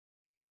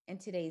And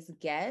today's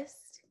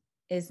guest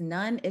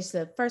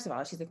first of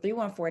all, she's a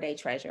 314 day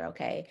treasure.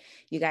 Okay.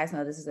 You guys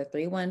know this is a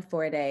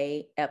 314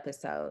 day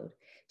episode.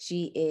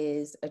 She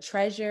is a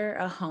treasure,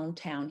 a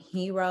hometown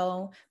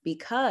hero,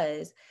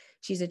 because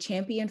she's a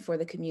champion for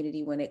the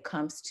community when it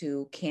comes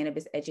to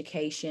cannabis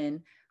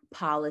education,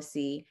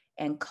 policy,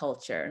 and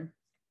culture.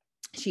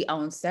 She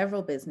owns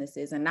several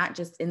businesses, and not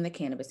just in the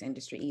cannabis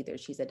industry either.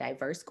 She's a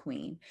diverse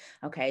queen.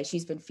 Okay.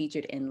 She's been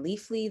featured in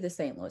Leafly, the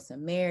St. Louis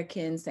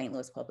American, St.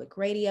 Louis Public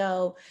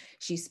Radio.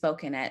 She's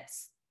spoken at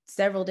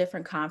several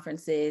different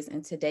conferences,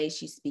 and today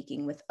she's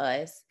speaking with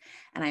us.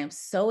 And I am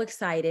so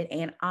excited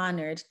and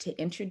honored to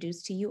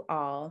introduce to you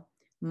all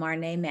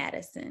Marnay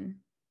Madison.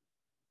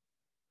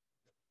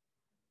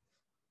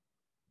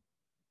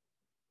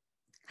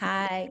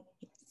 Hi.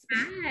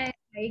 Hi,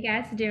 how you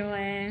guys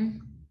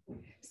doing?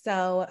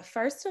 So,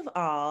 first of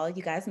all,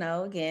 you guys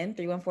know, again,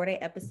 314 day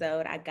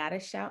episode, I got to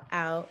shout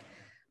out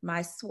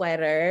my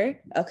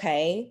sweater.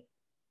 Okay.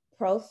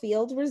 Pro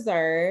Field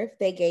Reserve.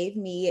 They gave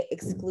me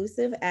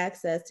exclusive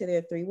access to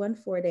their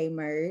 314 day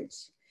merch.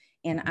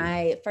 And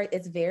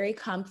it's very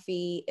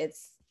comfy.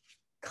 It's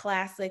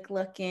classic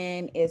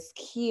looking. It's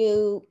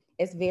cute.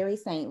 It's very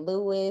St.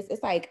 Louis.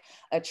 It's like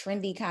a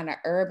trendy kind of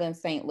urban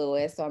St.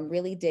 Louis. So I'm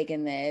really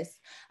digging this.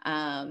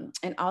 And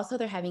also,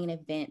 they're having an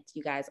event,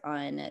 you guys,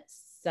 on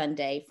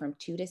Sunday from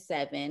 2 to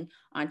 7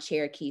 on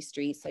Cherokee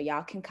Street. So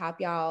y'all can cop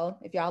y'all,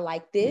 if y'all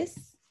like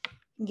this,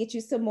 get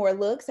you some more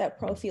looks at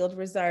Pro Field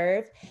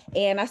Reserve.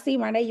 And I see,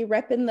 Marnay, you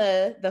repping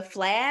the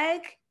flag.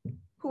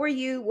 Who are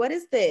you? What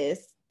is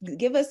this?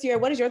 Give us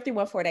what is your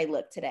 314 day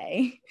look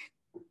today?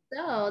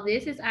 So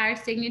this is our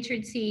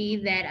signature tea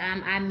that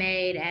I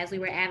made as we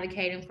were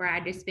advocating for our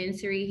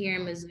dispensary here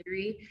in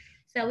Missouri.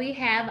 So we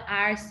have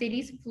our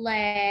city's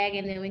flag,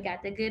 and then we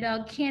got the good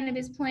old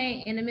cannabis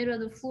plant in the middle of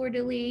the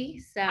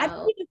fleur-de-lis. I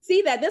didn't even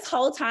see that this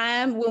whole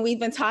time when we've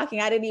been talking.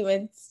 I didn't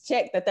even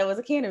check that was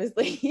a cannabis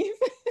leaf.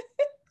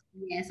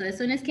 Yeah, so as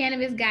soon as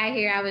cannabis got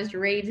here, I was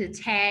ready to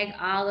tag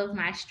all of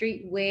my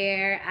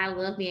streetwear. I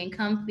love being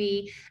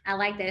comfy. I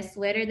like that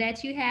sweater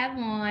that you have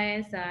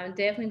on. So I'm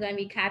definitely going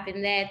to be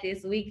copping that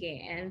this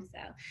weekend.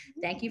 So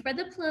thank you for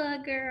the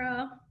plug,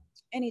 girl.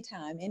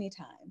 Anytime,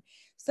 anytime.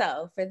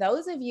 So, for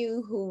those of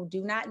you who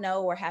do not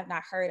know or have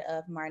not heard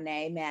of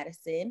Marnay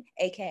Madison,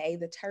 aka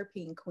the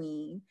Terpene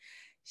Queen,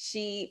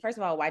 first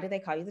of all, why do they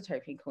call you the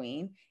Terpene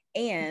Queen?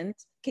 And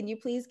can you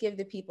please give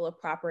the people a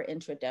proper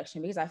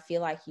introduction? Because I feel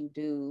like you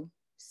do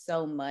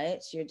so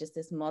much. You're just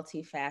this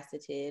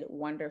multifaceted,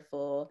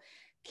 wonderful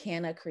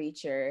canna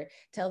creature.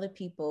 Tell the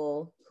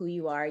people who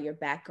you are, your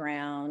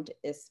background,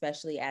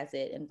 especially as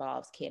it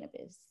involves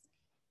cannabis.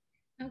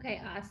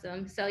 Okay,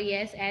 awesome. So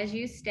yes, as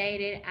you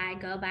stated, I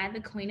go by the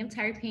Queen of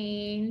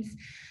Terpenes.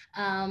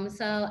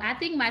 So I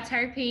think my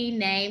terpene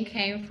name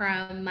came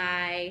from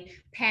my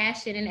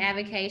passion and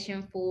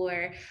avocation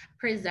for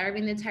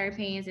preserving the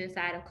terpenes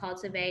inside of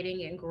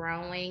cultivating and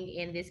growing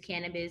in this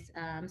cannabis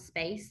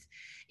space.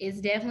 It's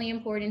definitely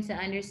important to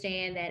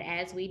understand that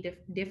as we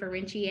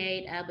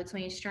differentiate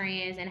between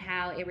strands and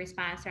how it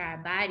responds to our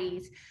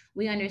bodies,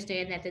 we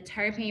understand that the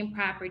terpene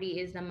property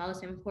is the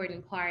most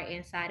important part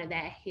inside of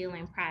that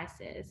healing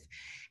process.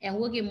 And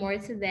we'll get more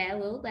to that a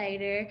little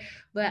later.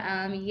 But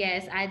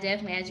yes, I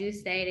definitely, as you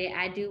stated,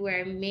 I do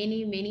wear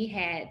many, many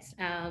hats.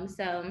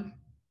 So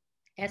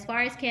as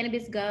far as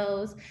cannabis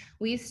goes,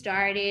 we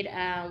started,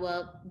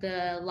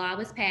 the law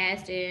was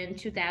passed in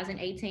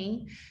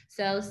 2018.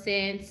 So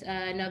since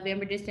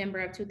November, December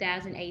of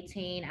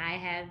 2018, I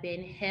have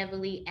been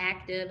heavily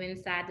active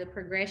inside the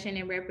progression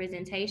and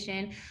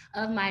representation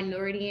of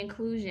minority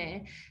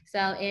inclusion.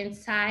 So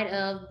inside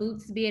of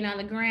boots being on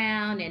the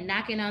ground and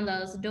knocking on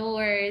those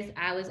doors,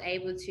 I was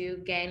able to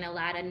gain a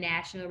lot of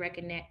national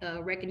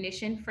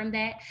recognition from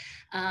that.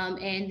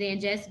 And then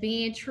just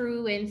being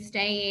true and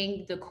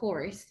staying the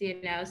course,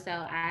 So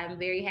I'm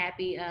very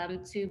happy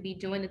to be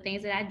doing the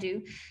things that I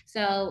do.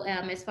 So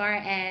as far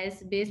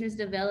as business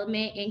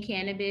development in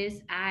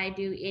cannabis, I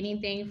do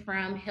anything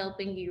from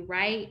helping you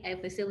write a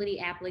facility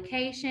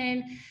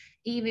application,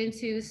 even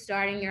to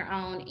starting your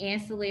own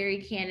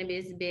ancillary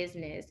cannabis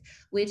business,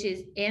 which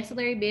is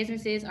ancillary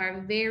businesses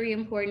are very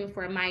important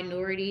for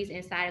minorities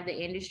inside of the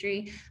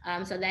industry.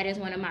 So that is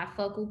one of my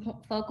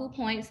focal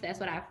points. That's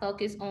what I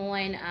focus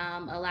on.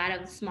 A lot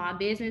of small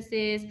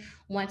businesses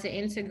want to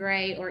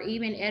integrate, or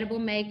even edible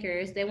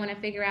makers, they want to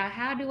figure out,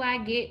 how do I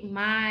get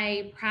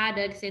my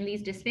products in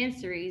these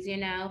dispensaries,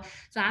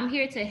 So I'm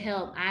here to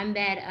help. I'm the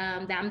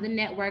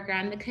networker,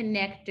 I'm the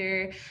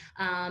connector,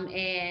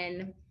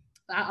 and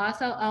I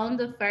also own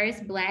the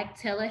first Black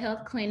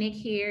telehealth clinic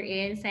here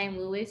in St.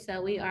 Louis.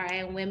 So we are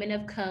a women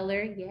of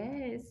color.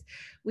 Yes,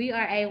 we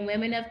are a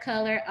women of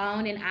color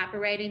owned and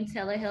operating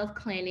telehealth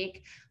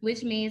clinic,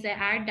 which means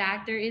that our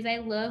doctor is a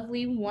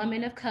lovely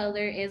woman of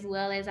color as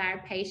well as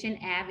our patient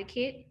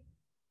advocate.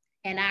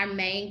 And our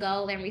main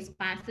goal and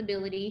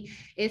responsibility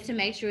is to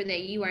make sure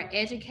that you are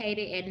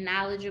educated and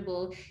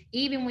knowledgeable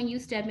even when you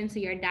step into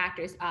your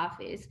doctor's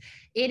office.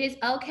 It is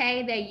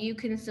okay that you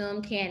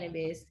consume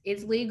cannabis.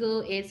 It's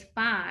legal, it's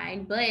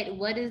fine. But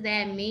what does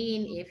that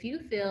mean if you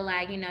feel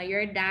like,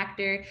 your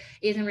doctor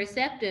isn't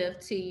receptive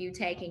to you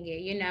taking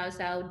it?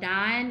 So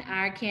Dawn,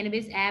 our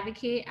cannabis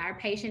advocate, our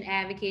patient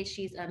advocate,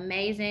 she's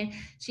amazing.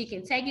 She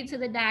can take you to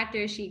the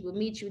doctor, she will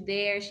meet you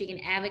there, she can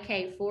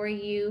advocate for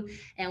you,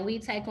 and we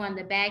take on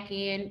the back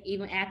end.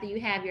 Even after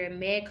you have your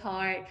med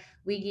card,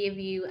 we give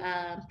you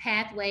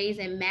pathways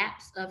and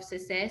maps of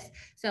success.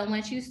 So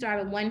once you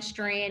start with one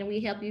strand,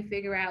 we help you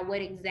figure out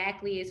what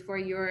exactly is for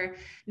your,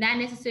 not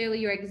necessarily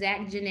your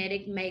exact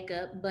genetic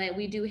makeup, but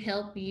we do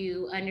help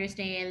you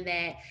understand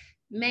that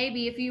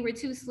maybe if you were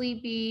too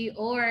sleepy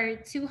or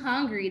too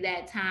hungry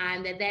that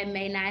time, that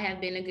may not have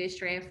been a good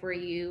strand for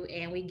you,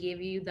 and we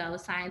give you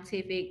those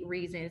scientific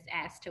reasons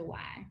as to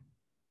why.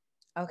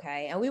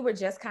 Okay. And we were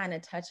just kind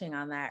of touching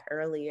on that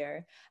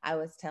earlier. I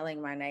was telling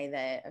Marnay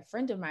that a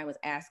friend of mine was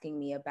asking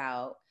me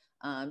about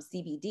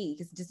CBD,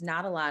 because just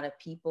not a lot of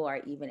people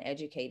are even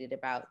educated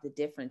about the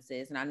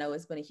differences. And I know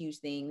it's been a huge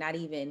thing. Not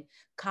even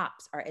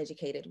cops are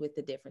educated with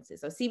the differences.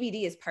 So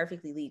CBD is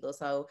perfectly legal.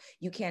 So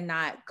you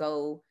cannot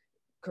go,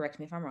 correct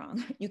me if I'm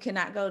wrong, you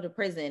cannot go to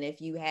prison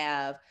if you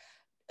have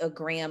a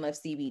gram of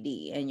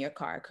CBD in your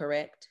car,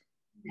 correct?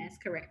 That's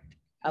correct.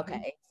 Mhm.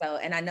 Okay. So,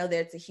 and I know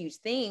that's a huge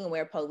thing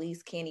where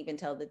police can't even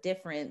tell the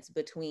difference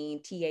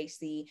between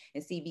THC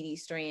and CBD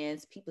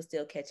strands. People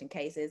still catching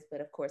cases,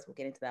 but of course, we'll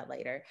get into that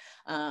later.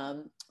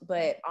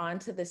 But on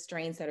to the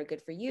strains that are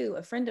good for you.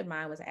 A friend of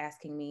mine was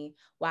asking me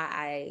why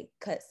I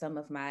cut some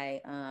of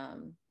my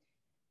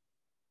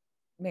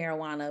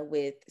marijuana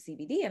with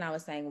CBD. And I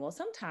was saying, well,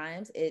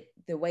 sometimes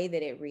the way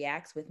that it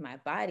reacts with my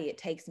body, it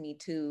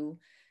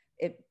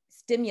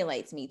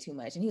stimulates me too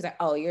much. And he was like,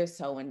 oh, you're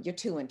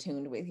too in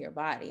tune with your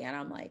body. And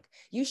I'm like,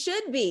 you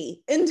should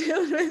be in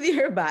tune with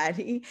your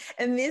body.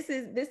 And this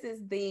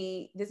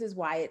is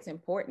why it's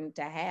important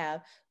to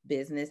have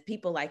business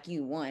people like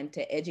you, one,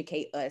 to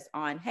educate us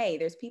on, hey,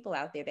 there's people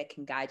out there that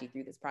can guide you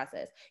through this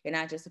process. You're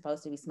not just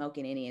supposed to be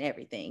smoking any and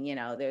everything.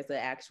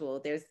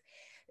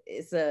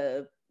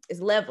 It's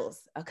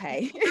levels.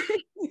 Okay.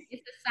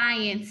 It's a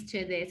science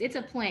to this. It's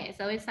a plant,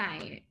 so it's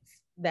science.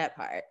 That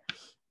part.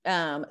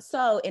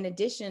 So in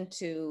addition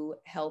to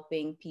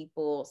helping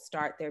people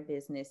start their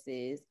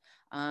businesses,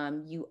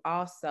 you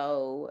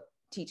also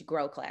teach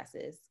grow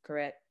classes,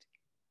 correct?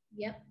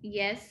 Yep.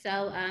 Yes.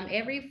 So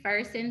every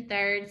first and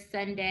third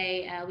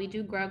Sunday, we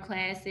do grow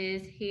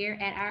classes here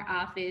at our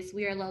office.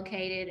 We are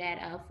located at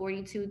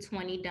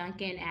 4220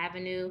 Duncan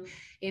Avenue.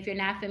 If you're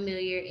not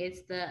familiar,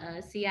 it's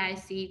the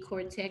CIC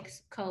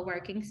Cortex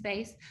co-working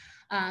space.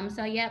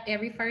 So, yep,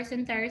 every first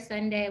and third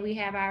Sunday, we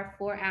have our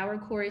 4-hour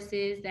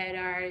courses that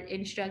are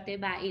instructed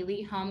by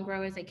Elite Home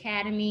Growers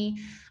Academy.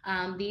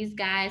 These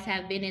guys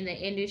have been in the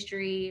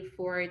industry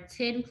for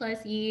 10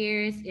 plus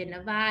years in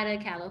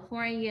Nevada,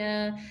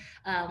 California.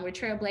 We're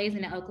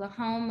trailblazing in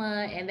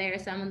Oklahoma, and they are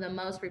some of the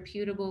most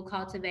reputable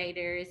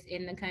cultivators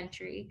in the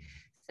country.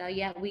 So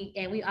yeah,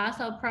 we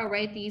also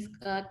prorate these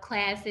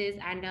classes.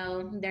 I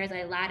know there's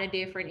a lot of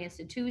different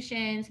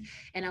institutions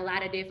and a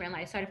lot of different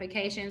like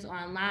certifications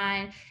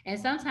online, and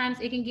sometimes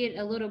it can get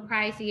a little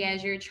pricey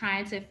as you're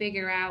trying to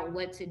figure out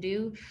what to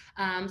do.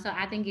 So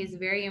I think it's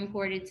very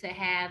important to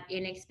have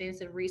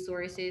inexpensive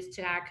resources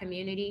to our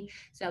community.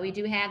 So we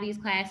do have these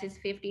classes,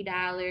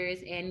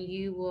 $50, and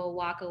you will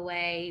walk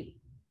away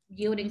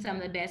yielding some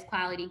of the best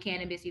quality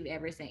cannabis you've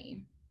ever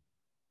seen.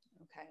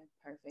 Okay,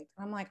 perfect.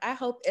 I'm like, I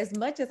hope, as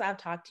much as I've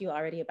talked to you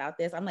already about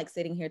this, I'm like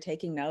sitting here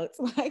taking notes.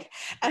 Like,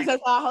 and so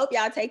I hope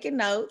y'all taking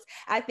notes.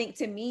 I think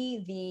to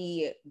me,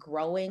 the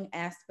growing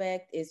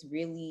aspect is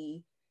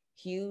really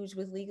huge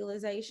with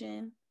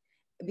legalization,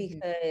 Mhm.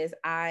 because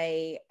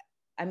I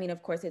mean,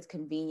 of course, it's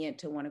convenient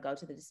to want to go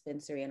to the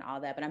dispensary and all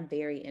that, but I'm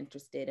very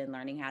interested in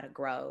learning how to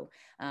grow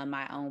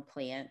my own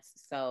plants.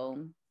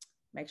 So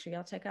make sure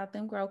y'all check out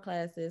them grow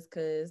classes,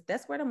 because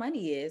that's where the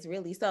money is,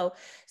 really. So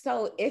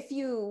if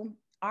you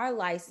are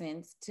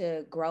licensed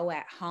to grow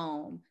at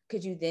home,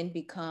 could you then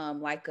become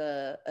like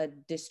a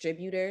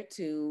distributor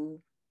to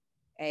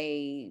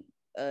a,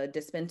 a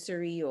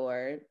dispensary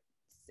or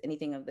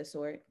anything of the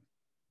sort?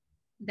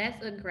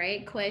 That's a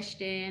great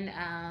question.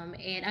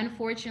 And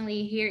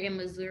unfortunately, here in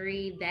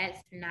Missouri,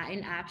 that's not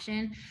an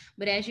option.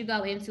 But as you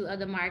go into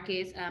other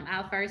markets,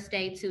 I'll first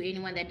state to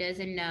anyone that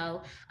doesn't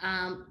know,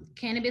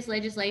 cannabis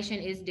legislation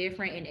is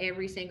different in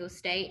every single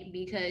state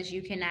because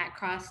you cannot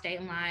cross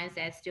state lines.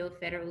 That's still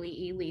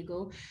federally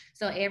illegal.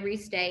 So every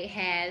state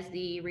has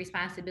the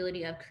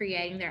responsibility of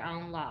creating their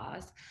own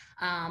laws.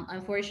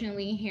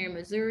 Unfortunately, here in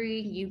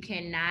Missouri, you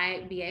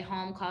cannot be a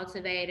home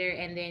cultivator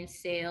and then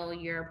sell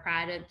your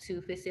product to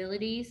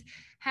facilities. facilities.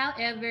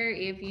 However,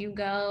 if you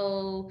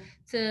go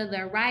to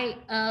the right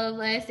of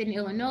us in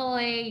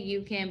Illinois,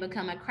 you can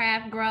become a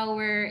craft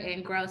grower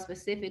and grow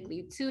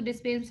specifically to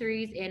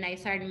dispensaries in a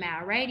certain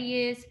mile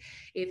radius.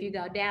 If you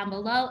go down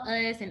below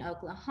us in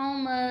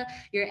Oklahoma,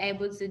 you're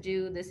able to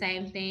do the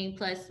same thing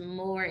plus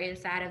more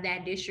inside of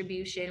that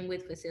distribution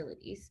with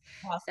facilities.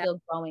 While So,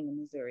 still growing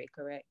in Missouri,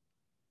 correct?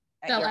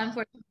 At so your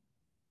unfortunately,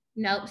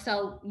 nope.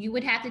 So you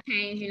would have to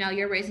change,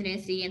 your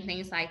residency and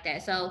things like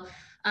that. So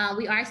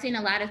we are seeing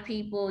a lot of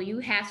people. You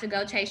have to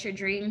go chase your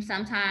dreams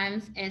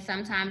sometimes, and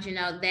sometimes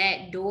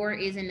that door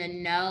isn't a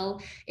no.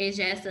 It's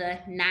just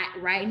a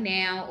not right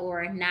now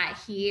or not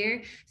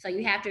here. So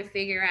you have to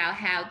figure out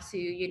how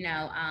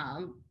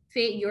to,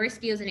 fit your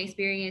skills and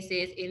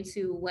experiences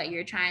into what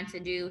you're trying to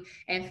do,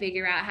 and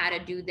figure out how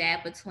to do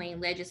that between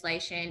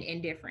legislation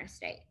in different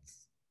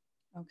states.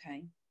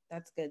 Okay,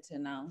 that's good to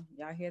know.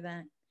 Y'all hear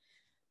that?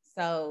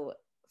 So,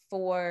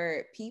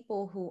 for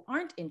people who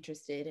aren't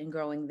interested in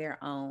growing their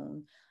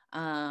own,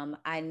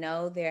 I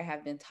know there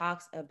have been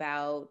talks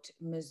about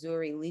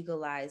Missouri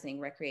legalizing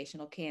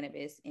recreational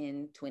cannabis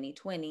in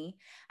 2020.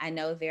 I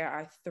know there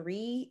are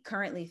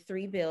currently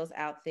three bills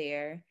out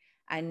there.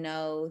 I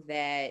know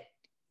that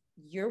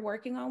you're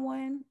working on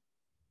one,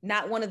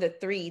 not one of the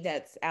three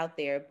that's out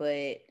there,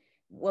 but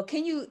well,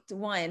 can you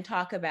one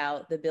talk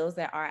about the bills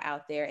that are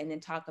out there, and then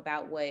talk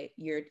about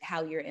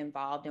how you're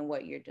involved and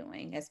what you're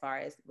doing as far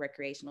as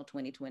recreational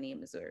 2020 in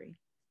Missouri?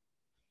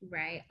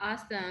 Right.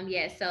 Awesome.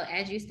 Yes. So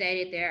as you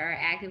stated, there are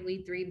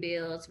actively three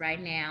bills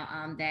right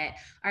now that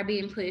are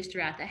being pushed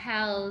throughout the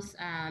House,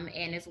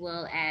 and as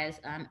well as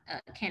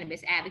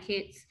cannabis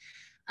advocates.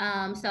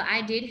 So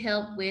I did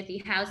help with the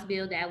House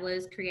bill that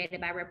was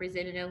created by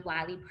Representative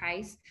Wiley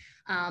Price.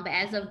 But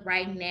as of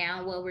right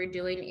now, what we're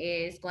doing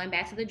is going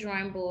back to the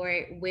drawing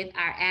board with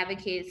our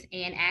advocates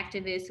and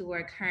activists who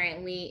are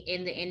currently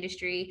in the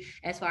industry,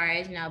 as far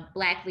as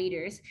Black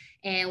leaders,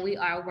 and we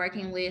are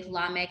working with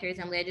lawmakers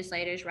and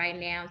legislators right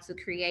now to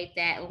create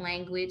that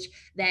language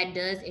that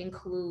does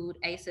include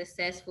a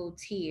successful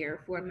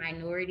tier for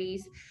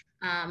minorities.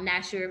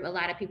 Not sure if a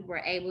lot of people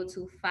were able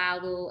to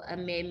follow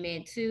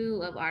Amendment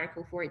 2 of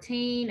Article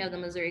 14 of the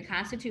Missouri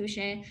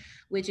Constitution,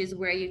 which is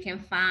where you can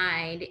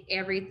find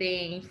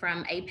everything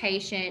from a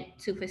patient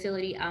to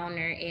facility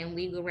owner and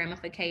legal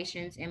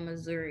ramifications in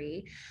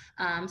Missouri.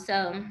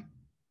 So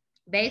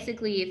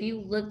basically, if you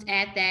looked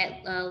at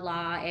that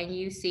law and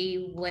you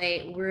see what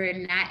we're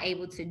not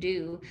able to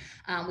do,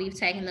 we've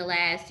taken the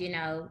last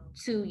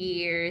 2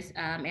 years,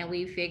 and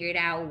we've figured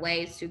out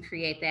ways to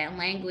create that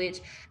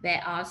language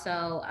that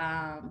also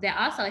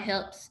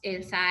helps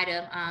inside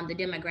of the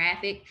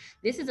demographic.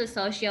 This is a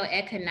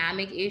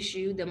socioeconomic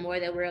issue. The more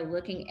that we're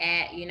looking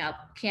at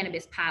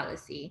cannabis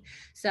policy,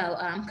 so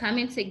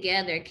coming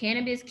together,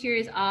 cannabis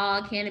cures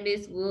all.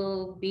 Cannabis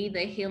will be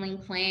the healing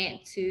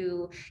plant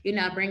to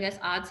bring us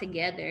all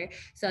together.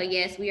 So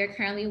yes, we are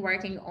currently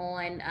working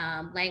on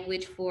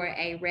language for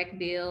a rec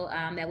bill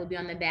that will be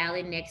on the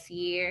ballot next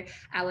year.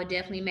 I would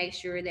definitely make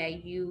sure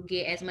that you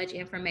get as much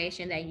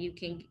information that you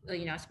can,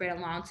 spread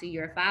along to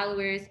your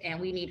followers, and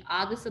we need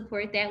all the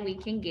support that we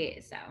can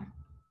get.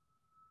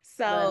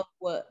 So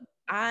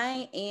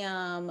I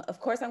am, of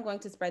course, I'm going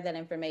to spread that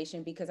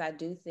information, because I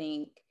do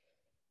think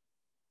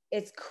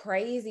it's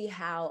crazy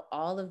how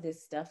all of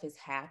this stuff is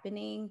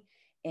happening,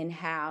 and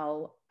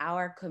how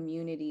our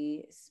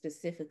community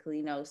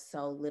specifically knows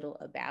so little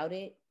about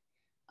it.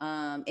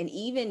 And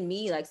even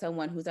me, like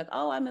someone who's like,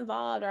 oh, I'm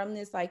involved, or I'm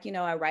this, like,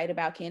 I write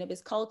about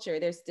cannabis culture.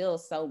 There's still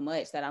so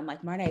much that I'm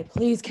like, Marnay,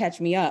 please catch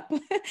me up.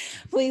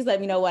 Please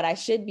let me know what I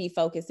should be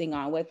focusing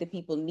on, what the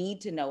people need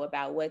to know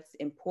about, what's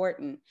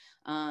important.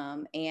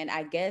 And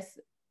I guess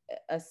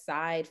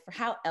aside for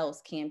how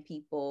else can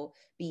people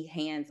be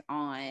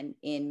hands-on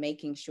in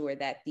making sure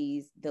that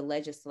the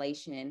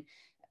legislation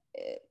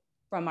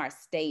from our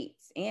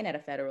states and at a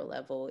federal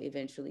level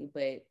eventually,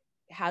 but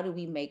how do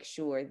we make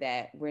sure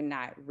that we're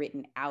not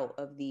written out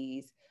of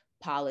these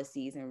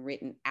policies and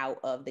written out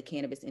of the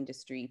cannabis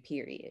industry,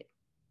 period?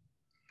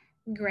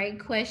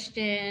 Great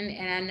question.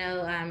 And I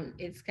know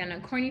it's kind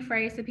of corny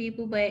phrase to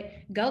people, but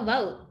go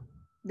vote.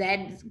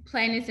 That's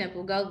plain and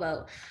simple. Go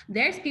vote.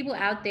 There's people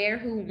out there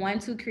who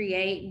want to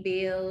create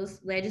bills,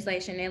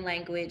 legislation, and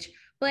language,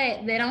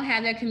 but they don't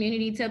have their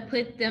community to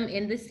put them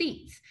in the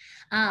seats.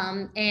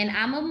 And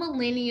I'm a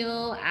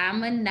millennial.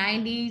 I'm a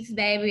 90s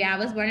baby. I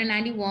was born in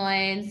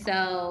 91.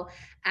 So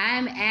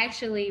I'm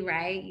actually,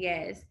 right?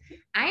 Yes.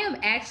 I am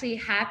actually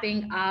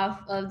hopping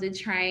off of the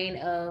train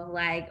of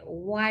like,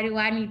 why do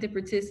I need to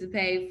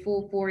participate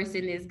full force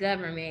in this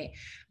government?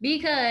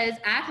 Because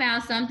I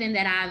found something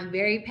that I'm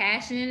very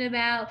passionate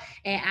about.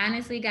 And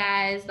honestly,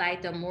 guys,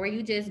 like the more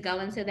you just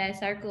go into that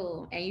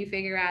circle and you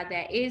figure out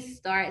that it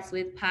starts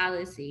with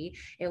policy.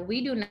 If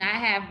we do not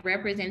have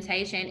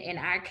representation in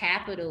our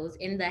capitals,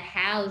 in the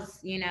House,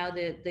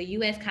 the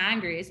US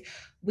Congress,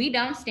 we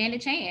don't stand a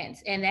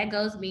chance. And that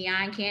goes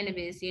beyond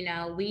cannabis.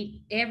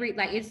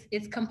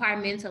 It's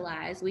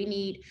compartmentalized. We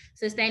need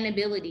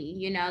sustainability.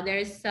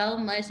 There's so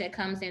much that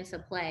comes into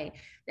play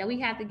that we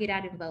have to get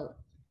out and vote.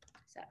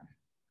 So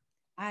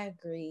I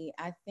agree.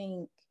 I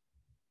think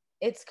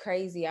it's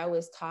crazy. I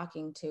was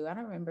talking to, I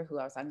don't remember who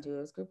I was talking to,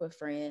 it was a group of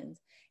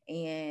friends.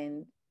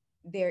 And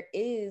there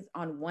is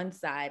on one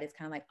side, it's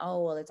kind of like,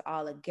 oh, well, it's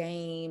all a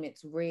game,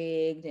 it's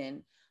rigged,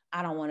 and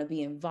I don't want to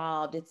be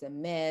involved. It's a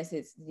mess,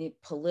 it's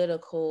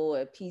political,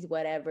 a piece,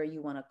 whatever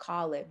you want to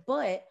call it.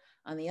 But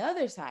on the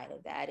other side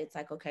of that, it's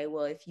like, okay,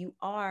 well, if you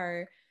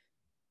are,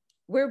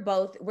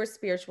 we're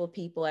spiritual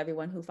people.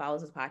 Everyone who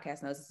follows this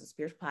podcast knows it's a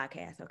spiritual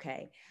podcast.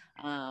 Okay.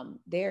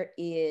 There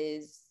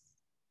is,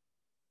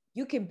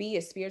 you can be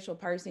a spiritual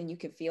person, you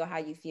can feel how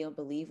you feel,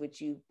 believe what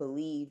you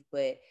believe,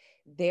 but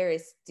there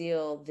is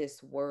still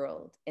this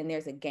world and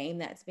there's a game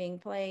that's being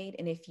played.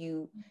 And if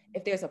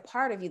there's a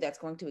part of you that's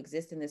going to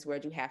exist in this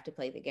world, you have to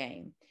play the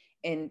game.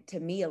 And to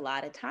me, a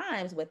lot of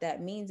times what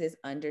that means is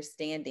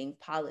understanding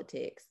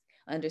politics,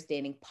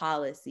 understanding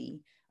policy.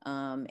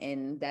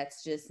 And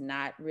that's just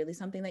not really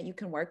something that you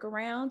can work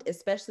around,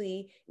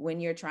 especially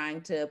when you're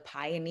trying to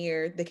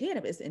pioneer the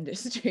cannabis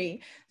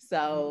industry.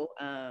 So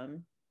I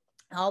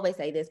always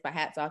say this, but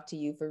hats off to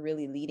you for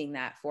really leading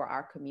that for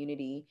our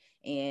community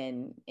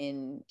and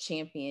in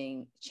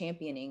championing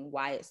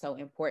why it's so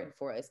important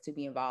for us to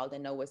be involved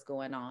and know what's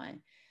going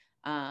on.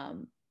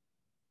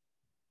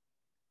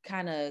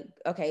 Kind of,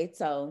 okay,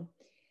 so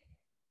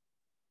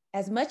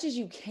as much as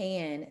you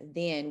can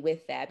then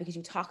with that, because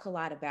you talk a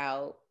lot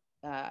about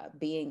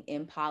being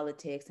in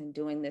politics and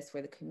doing this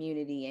for the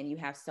community, and you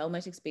have so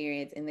much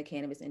experience in the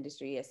cannabis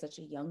industry as such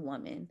a young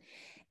woman,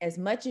 as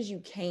much as you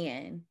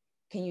can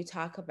you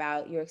talk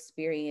about your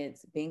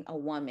experience being a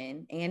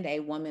woman and a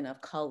woman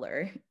of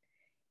color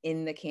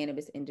in the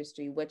cannabis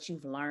industry, what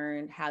you've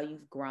learned, how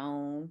you've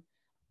grown?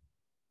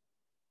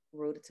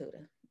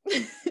 Rudatuda.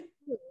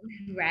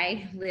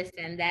 Right.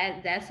 Listen,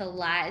 that's a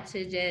lot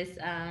to just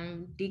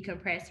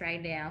decompress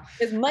right now.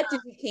 As much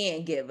as you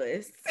can give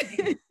us.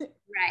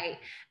 Right.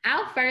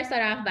 I'll first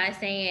start off by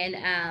saying,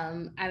 I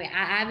mean,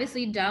 I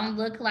obviously don't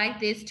look like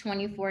this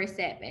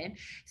 24/7.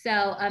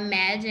 So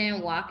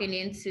imagine walking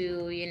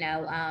into,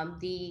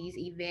 these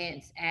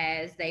events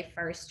as they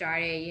first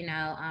started,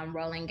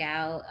 rolling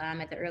out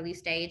at the early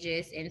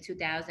stages in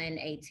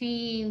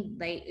 2018,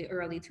 late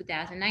early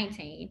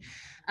 2019.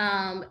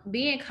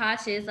 Being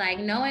cautious, like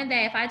knowing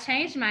that if I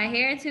changed my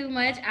hair too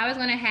much, I was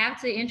going to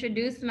have to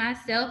introduce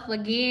myself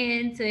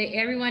again to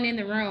everyone in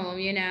the room,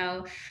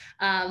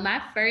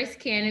 my first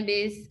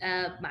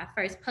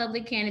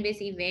public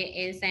cannabis event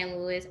in St.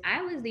 Louis,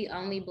 I was the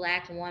only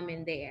Black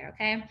woman there.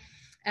 Okay.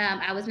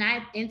 I was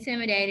not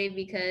intimidated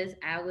because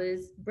I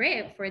was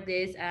bred for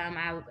this.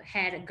 I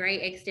had a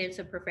great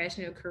extensive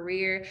professional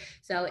career.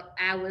 So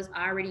I was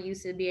already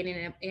used to being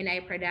in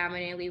a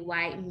predominantly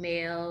white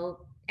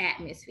male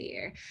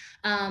atmosphere.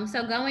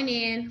 So going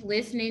in,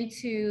 listening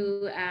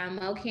to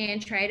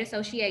MoCan Trade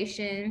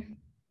Association,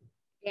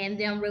 and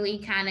them really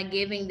kind of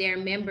giving their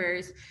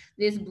members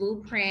this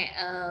blueprint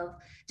of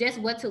just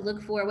what to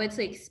look for, what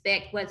to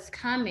expect, what's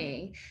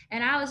coming.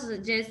 And I was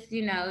just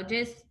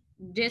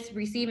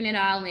receiving it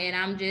all in.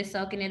 I'm just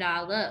soaking it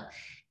all up.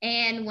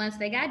 And once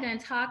they got done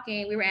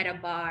talking, we were at a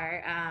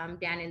bar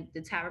down in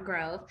the Tower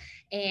Grove.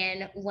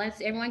 And once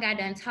everyone got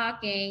done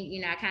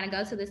talking, I kind of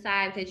go to the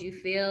side because you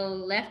feel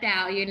left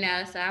out.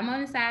 So I'm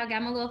on the side,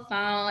 got my little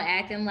phone,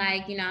 acting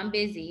like, I'm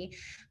busy.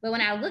 But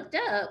when I looked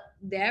up,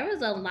 there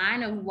was a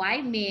line of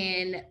white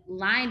men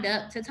lined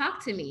up to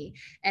talk to me.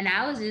 And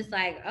I was just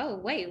like, oh,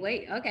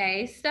 wait,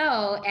 okay.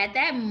 So at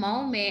that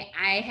moment,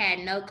 I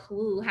had no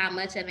clue how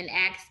much of an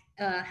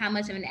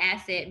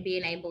asset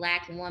being a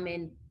Black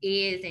woman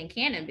is in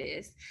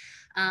cannabis.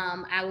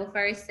 I will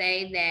first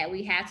say that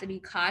we have to be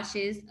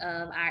cautious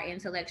of our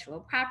intellectual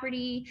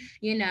property.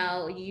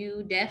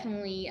 You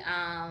definitely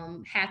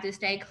have to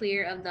stay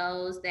clear of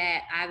those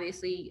that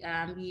obviously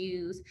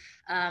use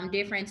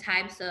different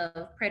types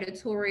of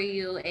predatory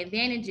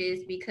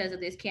advantages because of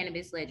this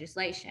cannabis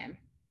legislation.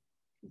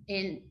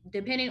 And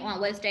depending on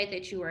what state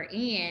that you are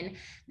in,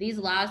 these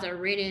laws are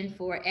written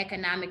for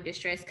economic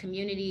distressed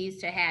communities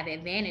to have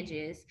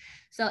advantages.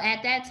 So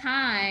at that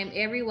time,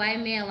 every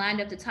white man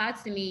lined up to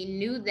talk to me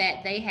knew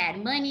that they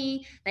had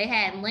money, they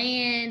had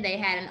land, they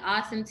had an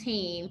awesome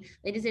team.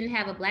 They just didn't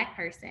have a Black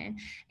person.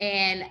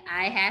 And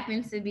I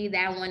happened to be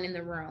that one in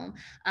the room.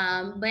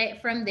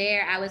 But from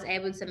there, I was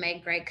able to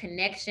make great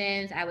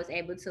connections. I was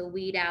able to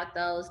weed out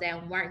those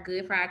that weren't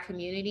good for our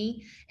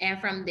community.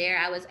 And from there,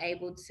 I was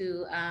able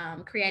to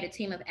create a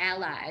team of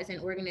allies and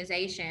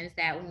organizations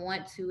that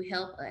want to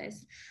help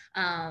us.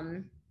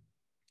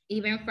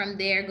 Even from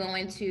there,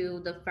 going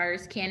to the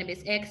first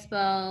Cannabis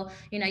Expo,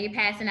 you're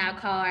passing out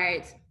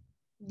cards.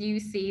 You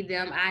see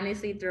them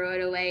honestly throw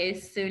it away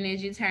as soon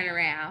as you turn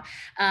around.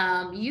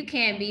 You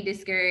can't be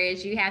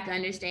discouraged. You have to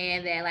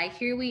understand that, like,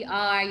 here we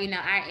are,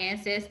 our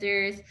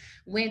ancestors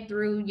went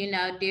through,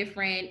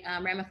 different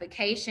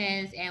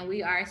ramifications, and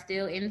we are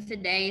still in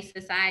today's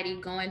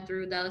society going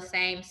through those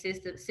same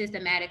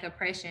systematic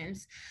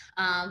oppressions.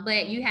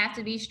 But you have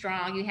to be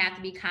strong, you have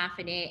to be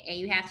confident, and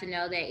you have to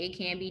know that it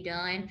can be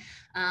done.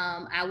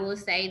 I will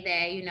say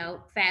that,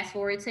 fast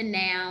forward to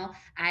now,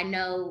 I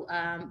know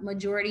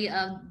majority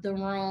of the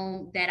room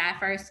room that I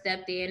first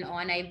stepped in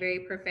on a very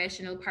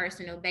professional,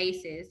 personal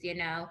basis, you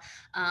know.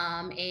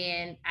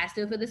 And I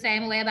still feel the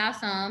same way about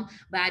some,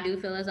 but I do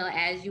feel as though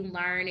as you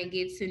learn and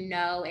get to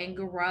know and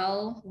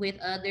grow with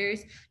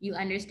others, you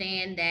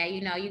understand that,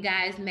 you know, you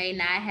guys may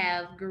not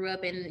have grew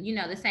up in, you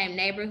know, the same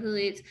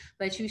neighborhoods,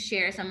 but you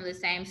share some of the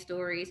same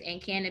stories,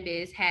 and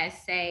cannabis has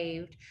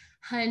saved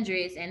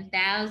hundreds and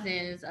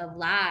thousands of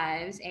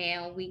lives,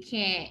 and we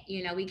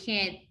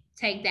can't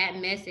take that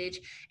message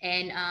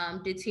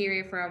and deter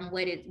it from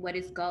what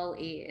its goal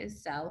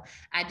is. So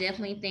I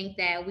definitely think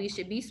that we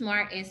should be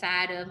smart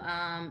inside of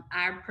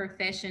our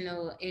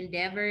professional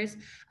endeavors,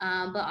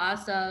 but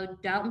also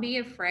don't be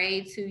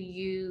afraid to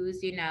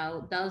use, you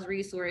know, those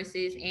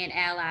resources and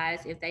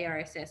allies if they are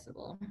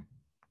accessible.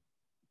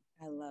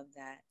 I love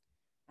that.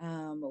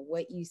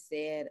 What you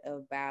said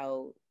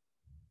about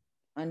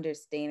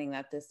understanding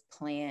that this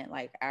plant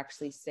like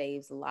actually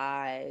saves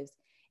lives.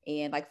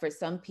 And like for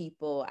some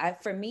people,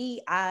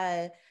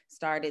 I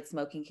started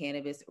smoking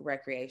cannabis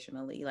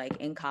recreationally. Like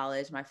in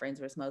college, my friends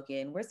we're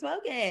smoking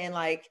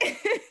like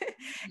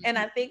and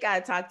I think I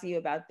talked to you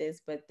about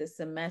this, but the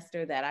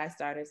semester that I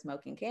started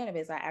smoking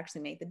cannabis, I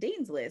actually made the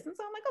dean's list. And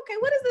so I'm like, okay,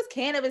 what is this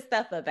cannabis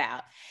stuff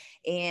about?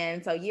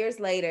 And so years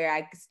later,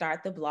 I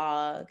start the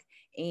blog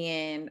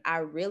and I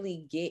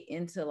really get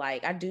into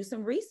like I do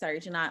some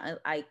research and I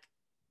like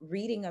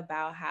reading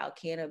about how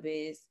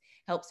cannabis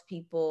helps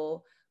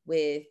people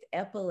with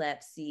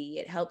epilepsy.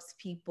 It helps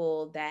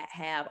people that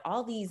have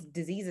all these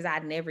diseases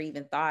I'd never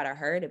even thought or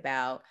heard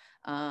about,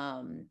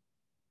 um,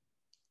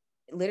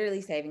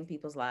 literally saving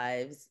people's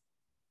lives.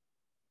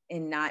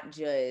 And not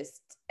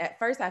just, at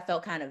first I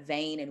felt kind of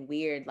vain and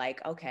weird,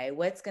 like, okay,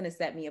 what's going to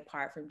set me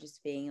apart from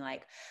just being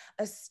like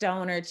a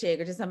stoner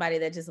chick or just somebody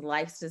that just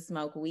likes to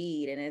smoke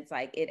weed? And it's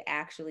like, it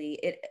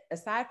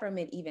aside from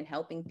it even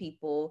helping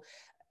people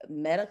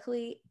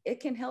medically, it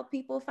can help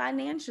people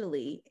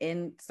financially.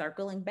 And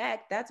circling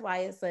back, that's why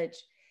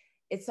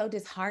it's so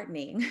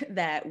disheartening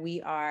that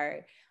we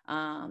are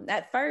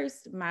at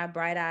first my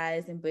bright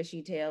eyes and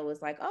bushy tail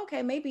was like,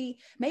 okay, maybe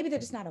they're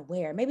just not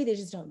aware, maybe they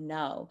just don't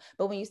know.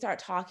 But when you start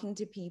talking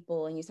to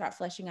people and you start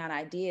fleshing out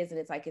ideas, and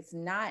it's like it's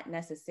not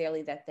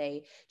necessarily that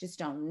they just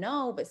don't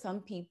know, but some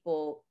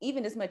people,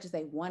 even as much as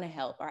they want to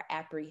help, are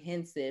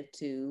apprehensive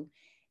to.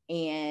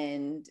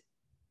 And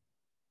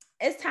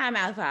it's time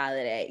out for all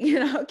of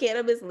that.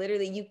 Cannabis,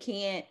 literally, you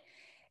can't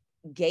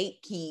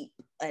gatekeep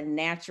a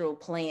natural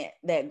plant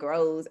that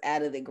grows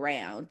out of the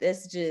ground.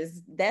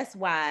 That's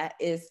why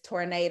it's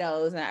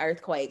tornadoes and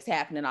earthquakes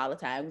happening all the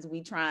time, because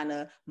we trying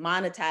to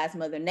monetize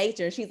Mother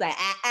Nature. She's like,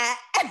 ah,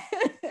 ah.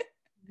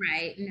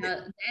 Right.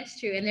 No, that's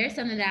true. And there's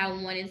something that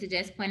I wanted to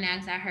just point out,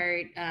 because I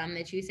heard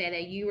that you said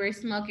that you were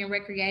smoking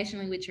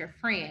recreationally with your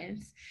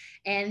friends.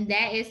 And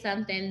that is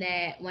something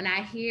that when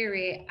I hear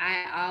it,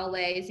 I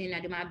always,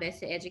 do my best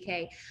to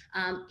educate.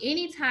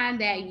 Anytime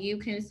that you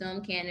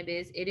consume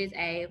cannabis, it is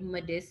a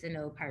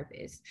medicinal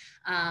purpose.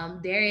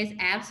 There is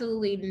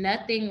absolutely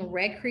nothing That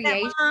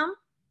recreational. mom.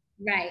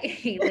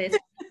 Right. Listen.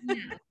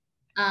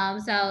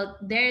 So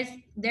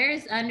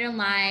there's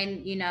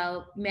underlying,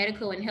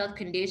 medical and health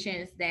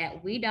conditions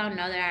that we don't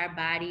know that our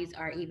bodies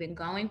are even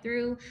going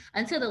through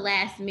until the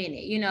last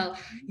minute.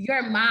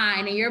 Your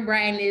mind and your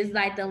brain is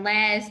like the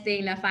last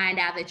thing to find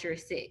out that you're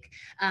sick.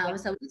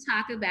 So we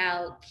talk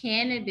about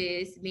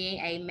cannabis being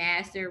a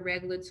master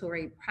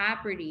regulatory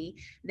property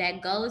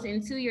that goes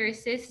into your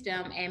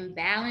system and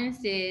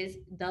balances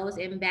those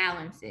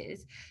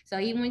imbalances. So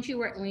even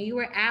when you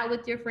were out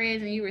with your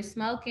friends and you were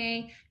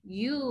smoking,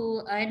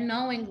 you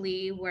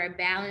unknowingly were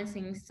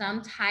balancing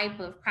some type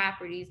of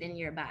properties in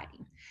your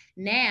body.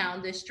 Now,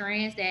 the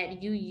strands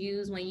that you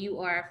use when you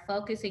are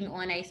focusing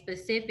on a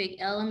specific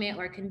element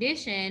or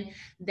condition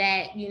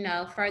that,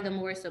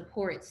 furthermore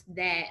supports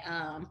that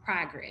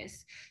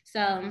progress.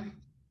 So,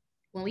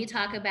 when we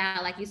talk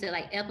about, like you said,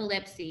 like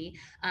epilepsy,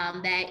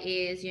 that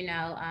is,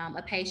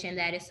 a patient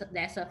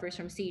that suffers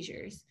from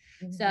seizures.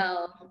 Mm-hmm.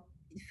 So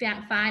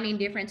finding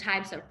different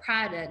types of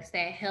products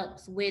that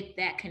helps with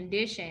that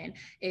condition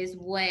is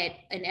what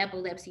an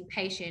epilepsy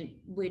patient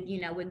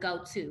would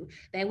go to.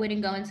 They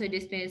wouldn't go into a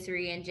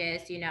dispensary and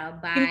just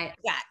buy.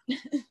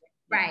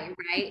 Right.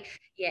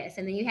 Yes.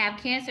 And then you have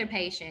cancer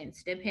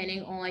patients,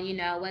 depending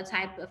on, what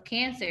type of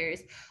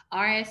cancers,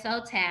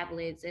 RSO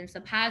tablets and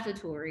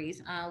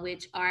suppositories,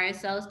 which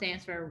RSO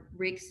stands for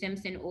Rick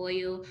Simpson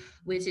oil,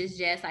 which is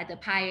just like the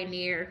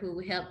pioneer who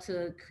helped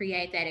to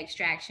create that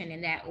extraction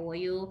in that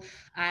oil.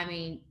 I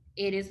mean,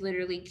 it is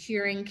literally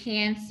curing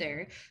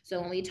cancer. So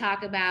when we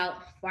talk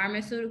about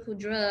pharmaceutical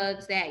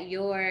drugs that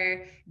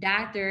your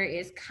doctor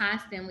is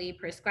constantly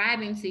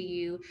prescribing to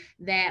you,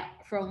 that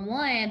for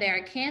one, they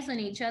are canceling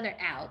each other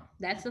out.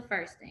 That's the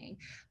first thing.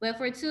 But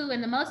for two,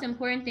 and the most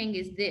important thing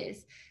is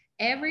this: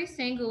 every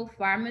single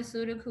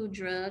pharmaceutical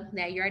drug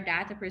that your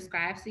doctor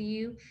prescribes to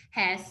you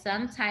has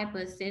some type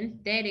of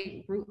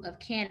synthetic root of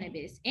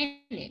cannabis in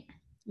it.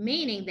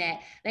 meaning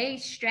that they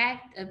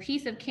extract a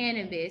piece of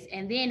cannabis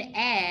and then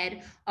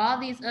add all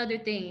these other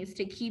things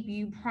to keep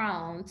you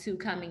prone to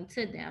coming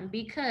to them,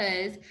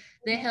 because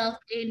the health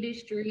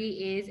industry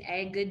is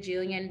a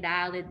gajillion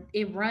dollar.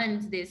 It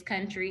runs this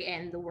country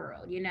and the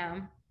world, you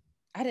know.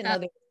 I didn't So know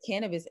there was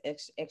cannabis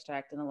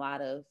extract in a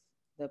lot of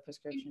the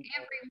prescription drugs.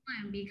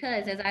 everyone,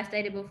 because as I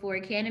stated before,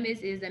 cannabis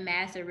is a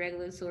master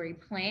regulatory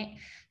plant.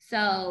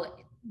 So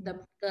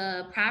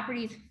the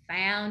properties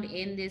found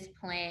in this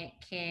plant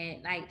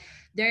can, like,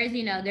 there's,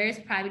 there's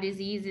probably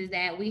diseases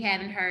that we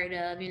haven't heard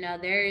of.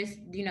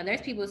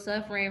 There's people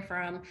suffering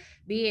from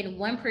being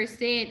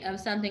 1% of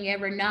something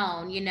ever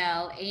known,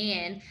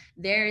 and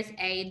there's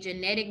a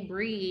genetic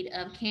breed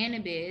of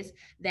cannabis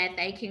that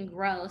they can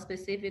grow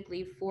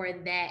specifically for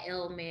that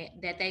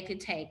ailment, that they could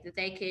take, that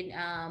they could,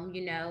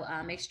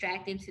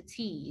 extract into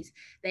teas.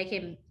 They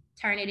can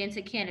turn it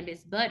into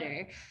cannabis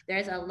butter.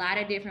 There's a lot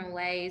of different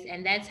ways,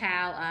 and that's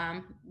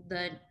how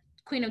the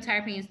Queen of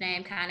Terpenes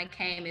name kind of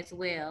came as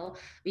well,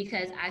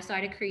 because I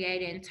started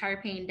creating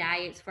terpene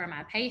diets for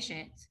my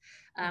patients.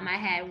 I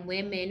had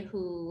women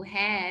who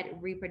had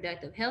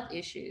reproductive health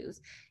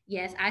issues.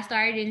 Yes, I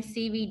started in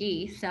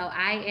CBD, so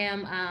I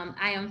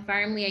am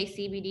firmly a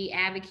CBD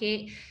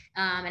advocate,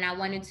 and I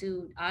wanted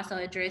to also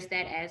address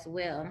that as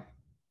well.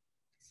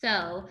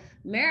 So,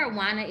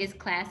 marijuana is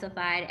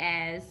classified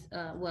as,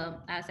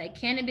 I'll say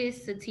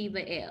cannabis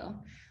sativa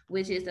L,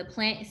 which is a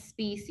plant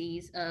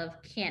species of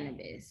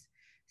cannabis.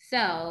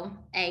 So,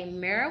 a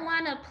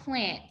marijuana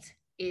plant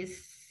is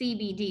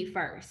CBD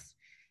first.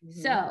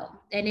 So,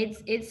 and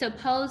it's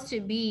supposed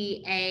to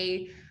be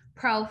a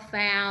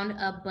profound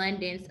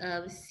abundance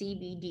of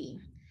CBD.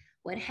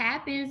 What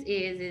happens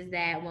is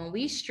that when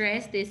we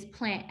stress this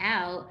plant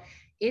out,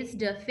 its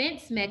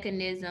defense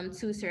mechanism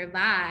to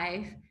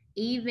survive,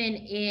 even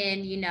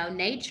in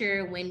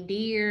nature, when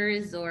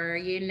deers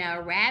or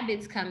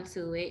rabbits come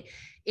to it,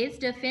 its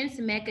defense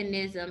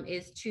mechanism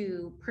is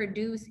to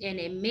produce and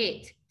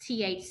emit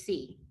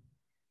THC.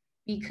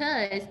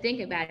 Because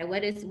think about it,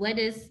 what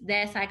does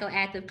that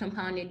psychoactive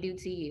component do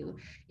to you?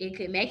 It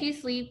could make you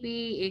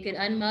sleepy, it could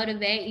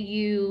unmotivate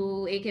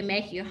you, it can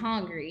make you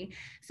hungry.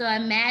 So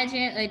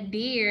imagine a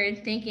deer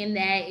thinking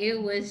that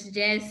it was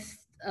just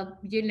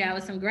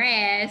some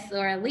grass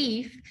or a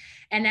leaf,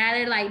 and now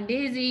they're like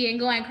dizzy and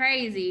going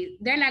crazy.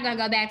 They're not going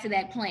to go back to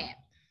that plant.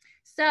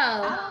 So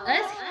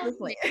us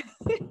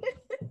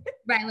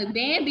right, like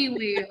Bambi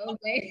will.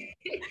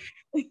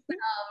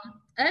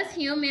 Us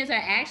humans are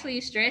actually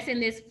stressing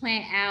this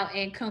plant out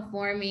and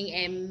conforming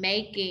and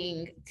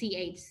making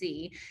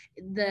THC.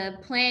 The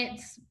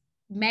plant's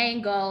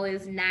main goal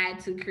is not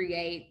to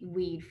create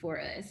weed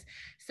for us.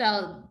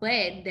 So,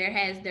 but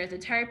there's a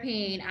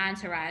terpene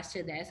entourage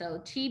to that.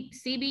 So cheap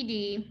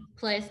CBD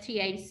plus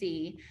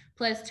THC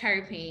plus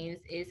terpenes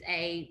is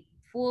a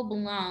full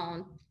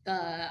blown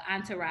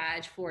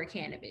entourage for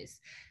cannabis.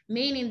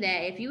 Meaning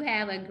that if you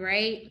have a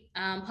great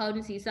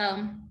potency,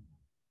 so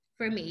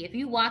for me, if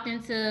you walk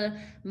into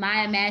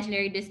my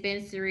imaginary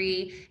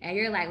dispensary and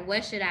you're like,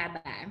 what should I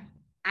buy?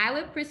 I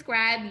would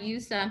prescribe you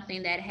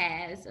something that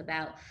has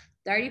about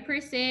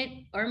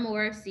 30% or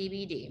more of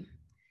CBD,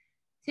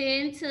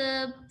 10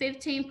 to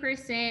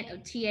 15% of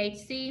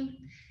THC.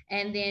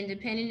 And then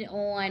depending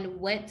on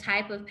what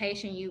type of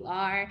patient you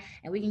are,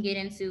 and we can get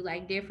into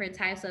like different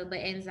types of, but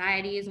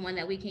anxiety is one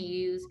that we can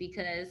use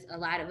because a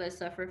lot of us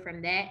suffer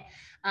from that.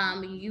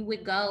 You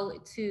would go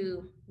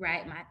to,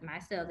 right,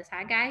 myself, that's how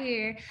I got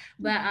here.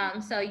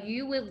 But so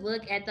you would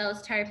look at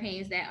those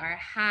terpenes that are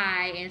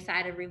high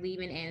inside of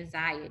relieving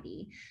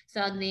anxiety.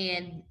 So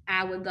then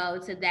I would go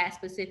to that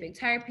specific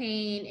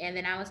terpene, and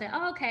then I would say,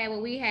 oh, okay,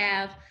 well, we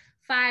have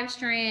 5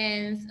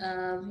 strands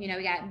of, we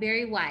got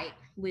berry white,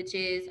 which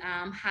is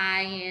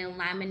high in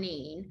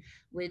limonene,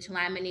 which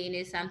limonene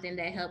is something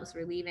that helps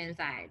relieve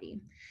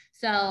anxiety.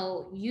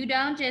 So you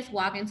don't just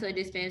walk into a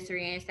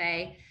dispensary and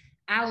say,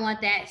 I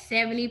want that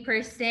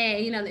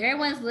 70%.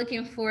 Everyone's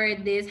looking for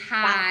this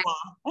high.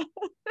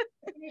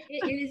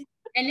 It is,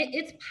 and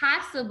it's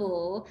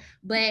possible,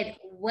 but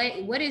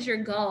what is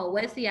your goal?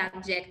 What's the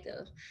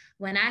objective?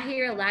 When I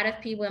hear a lot of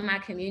people in my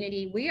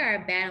community, we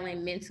are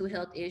battling mental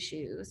health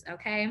issues,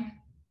 okay?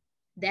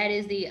 That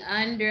is the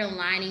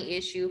underlining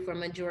issue for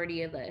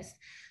majority of us.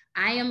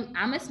 I'm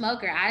a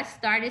smoker. I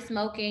started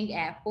smoking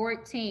at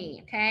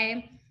 14,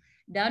 okay?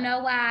 Don't know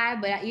why,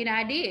 but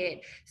I did.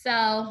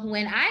 So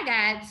when I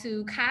got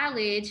to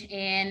college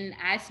and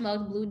I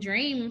smoked Blue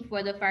Dream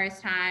for the first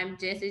time,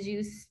 just as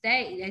you said,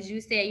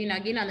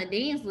 getting on the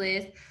dean's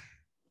list,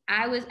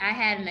 I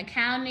had an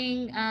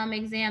accounting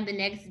exam the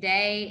next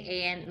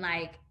day, and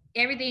like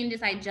everything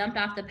just like jumped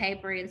off the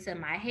paper into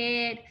my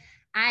head.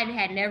 I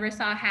had never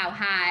saw how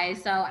high,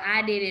 so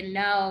I didn't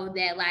know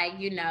that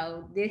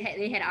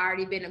it had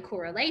already been a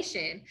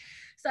correlation.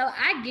 So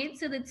I get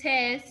to the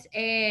test,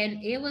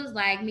 and it was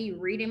like me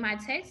reading my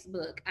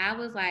textbook. I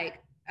was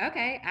like,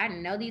 okay, I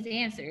know these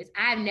answers.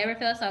 I've never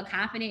felt so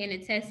confident in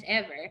a test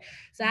ever.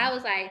 So I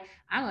was like,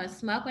 I'm gonna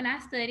smoke when I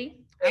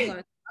study. I'm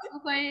gonna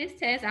smoke before this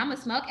test. I'm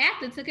gonna smoke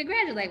after to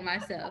congratulate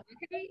myself.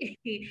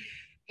 Okay.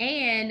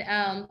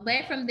 And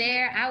but from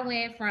there, I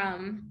went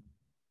from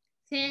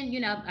 10,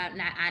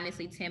 not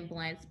honestly 10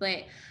 blunts,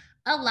 but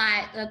a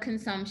lot of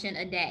consumption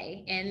a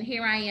day. And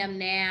here I am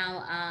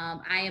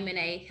now. I am in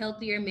a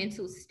healthier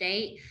mental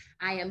state.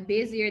 I am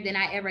busier than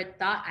I ever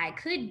thought I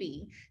could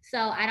be. So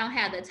I don't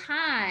have the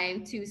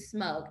time to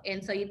smoke.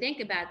 And so you think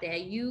about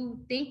that. You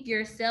think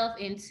yourself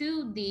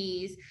into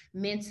these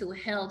mental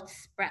health,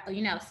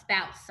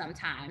 spouts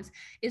sometimes.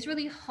 It's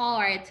really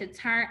hard to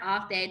turn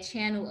off that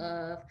channel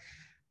of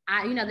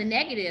the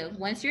negative.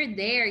 Once you're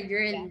there,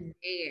 you're Yeah.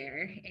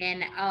 there.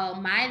 And oh,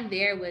 my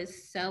there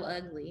was so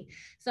ugly.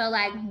 So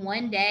like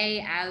one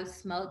day I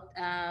smoked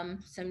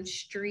some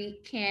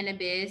street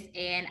cannabis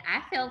and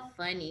I felt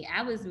funny.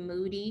 I was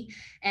moody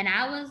and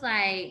I was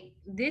like,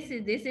 this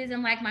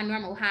isn't like my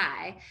normal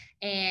high.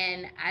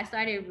 And I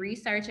started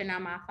researching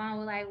on my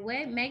phone, like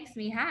what makes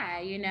me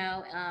high?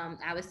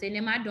 I was sitting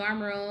in my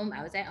dorm room.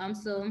 I was at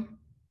UMSL.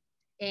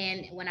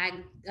 And when I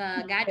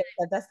got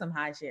That's some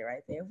high shit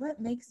right there. What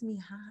makes me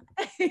high?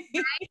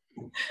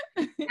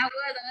 I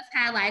was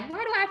kind of like,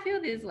 why do I feel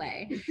this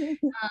way?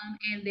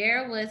 And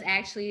there was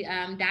actually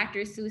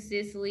Dr. Sue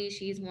Sisley.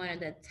 She's one of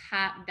the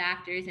top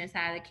doctors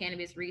inside of the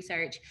cannabis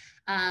research.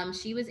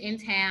 She was in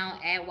town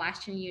at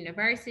Washington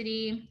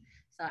University.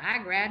 So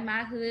I grabbed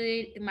my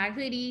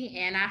hoodie,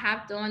 and I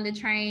hopped on the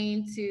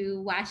train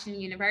to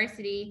Washington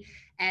University.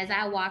 As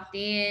I walked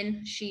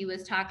in, she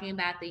was talking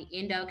about the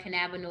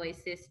endocannabinoid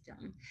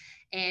system,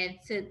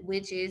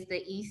 which is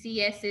the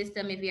ECS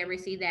system. If you ever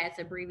see that, it's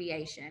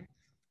abbreviation.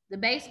 The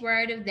base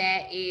word of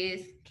that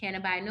is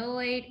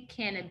cannabinoid,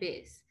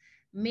 cannabis,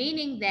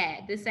 meaning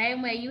that the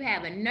same way you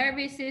have a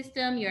nervous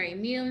system, your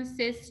immune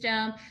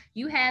system,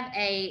 you have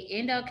a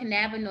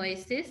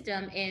endocannabinoid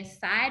system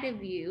inside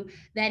of you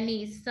that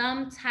needs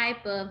some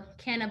type of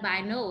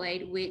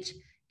cannabinoid, which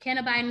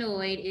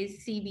cannabinoid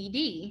is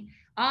CBD,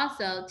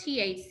 also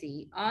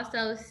THC,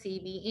 also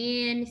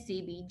CBN,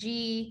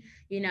 CBG.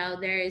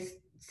 There's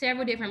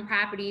several different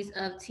properties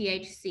of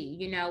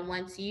THC.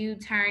 Once you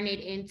turn it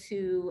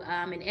into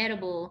an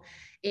edible,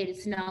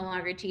 it's no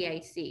longer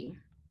THC.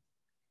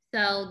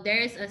 So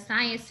there's a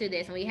science to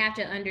this, and we have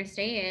to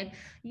understand.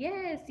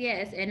 Yes,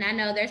 yes. And I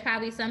know there's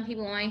probably some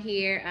people on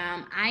here.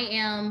 I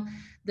am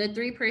the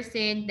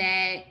 3%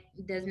 that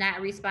does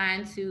not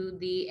respond to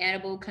the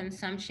edible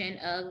consumption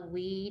of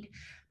weed.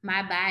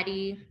 My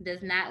body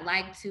does not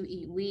like to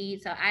eat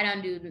weed, so I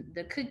don't do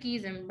the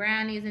cookies and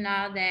brownies and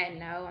all that.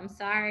 No, I'm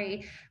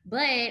sorry.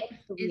 But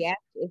it's React?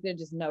 Is there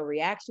just no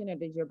reaction, or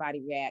did your body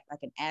react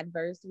like an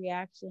adverse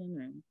reaction?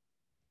 Or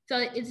So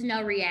it's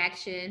no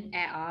reaction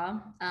at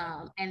all.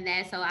 And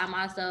that, so I'm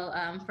also,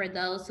 for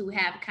those who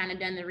have kind of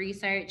done the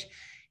research,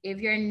 if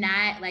you're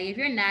not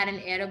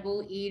an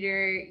edible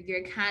eater,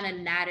 you're kind of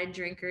not a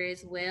drinker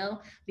as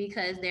well,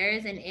 because there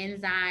is an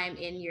enzyme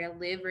in your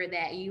liver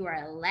that you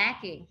are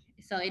lacking.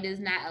 So it does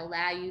not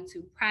allow you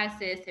to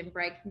process and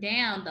break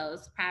down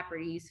those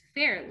properties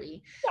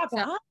fairly. talking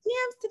So hot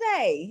jams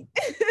today.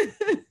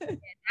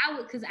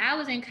 because I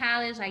was in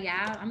college, like,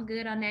 yeah, I'm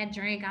good on that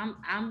drink.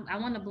 I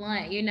want a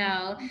blunt. And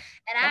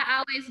I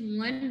always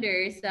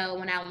wonder. So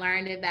when I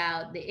learned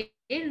about the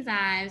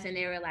enzymes, and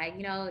they were like,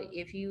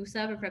 if you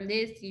suffer from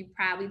this, you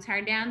probably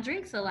turn down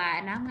drinks a lot.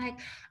 And I'm like, okay,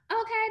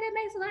 that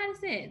makes a lot of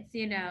sense.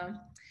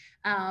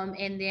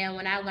 And then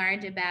when I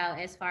learned about,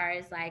 as far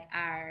as like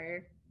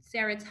our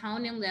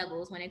serotonin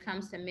levels when it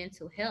comes to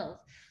mental health,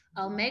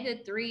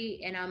 omega-3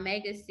 and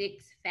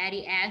omega-6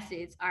 fatty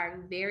acids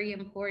are very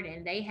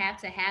important. They have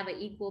to have an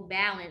equal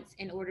balance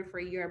in order for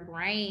your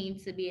brain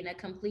to be in a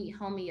complete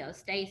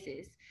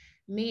homeostasis,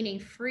 meaning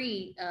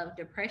free of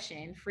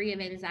depression, free of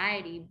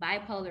anxiety,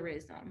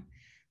 bipolarism.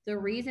 The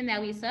reason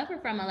that we suffer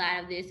from a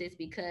lot of this is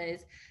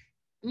because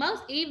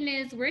most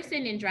evenings we're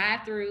sitting in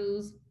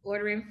drive-throughs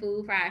ordering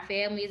food for our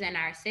families and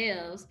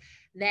ourselves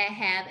that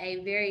have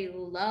a very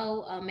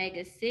low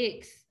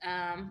omega-6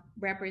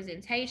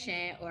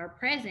 representation or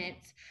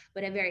presence,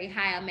 but a very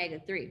high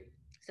omega-3.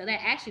 So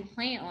they're actually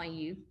playing on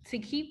you to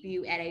keep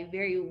you at a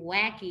very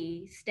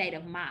wacky state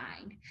of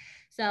mind.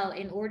 So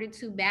in order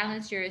to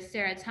balance your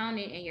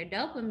serotonin and your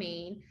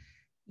dopamine,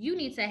 you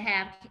need to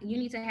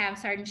have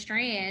certain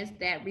strands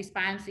that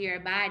respond to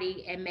your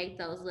body and make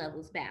those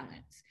levels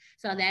balance.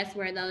 So that's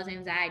where those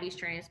anxiety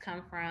strands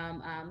come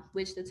from,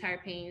 which the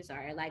terpenes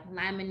are like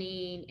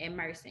limonene and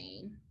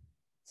myrcene.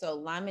 So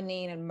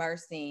limonene and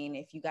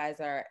myrcene, if you guys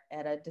are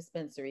at a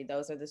dispensary,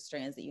 those are the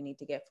strands that you need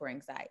to get for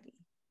anxiety.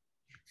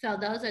 So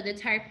those are the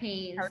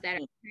terpenes that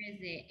are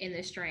present in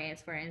the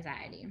strands for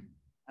anxiety.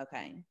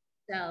 Okay.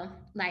 So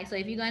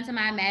if you go into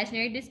my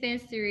imaginary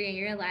dispensary and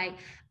you're like,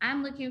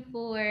 I'm looking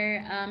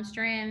for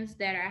strands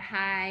that are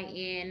high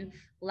in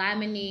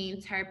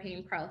limonene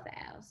terpene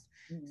profiles.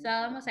 Mm-hmm. So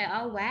I'm gonna say,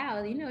 oh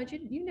wow, you know what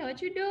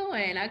you're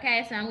doing.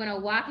 Okay, so I'm gonna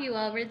walk you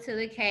over to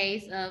the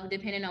case of,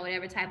 depending on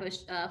whatever type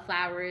of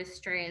flower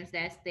strands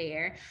that's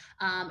there,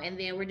 and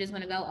then we're just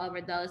gonna go over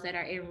those that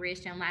are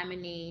enriched in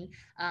limonene.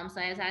 So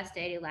as I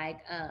stated, like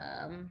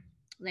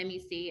let me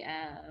see.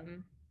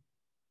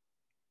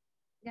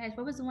 Guys,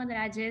 what was the one that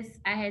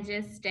I had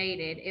just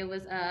stated? It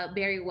was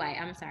Berry White.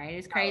 I'm sorry,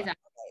 it's Oh, crazy.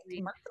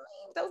 okay. Mercury.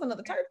 That was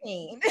another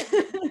terpene.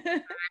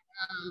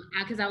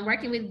 Because I'm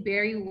working with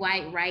Berry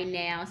White right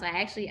now, so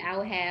I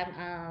will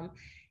have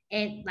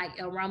and like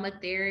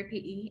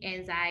aromatherapy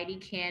anxiety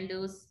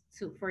candles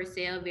for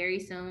sale very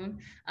soon.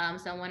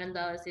 So one of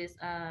those is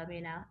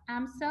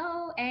I'm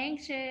so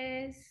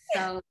anxious.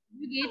 So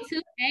you get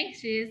too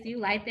anxious, you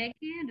light that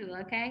candle,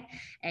 okay?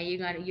 And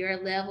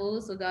your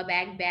levels will go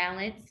back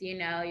balanced.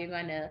 You're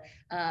gonna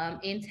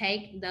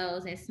intake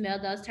those and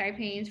smell those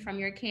terpenes from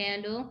your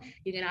candle.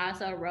 You can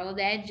also roll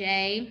that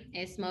J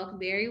and smoke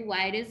Berry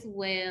White as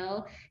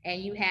well.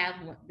 And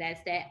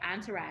that's that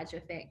entourage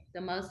effect. The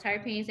most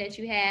terpenes that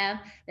you have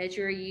that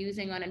you're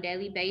using on a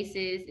daily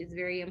basis is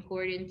very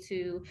important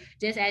to,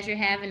 just as you're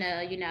having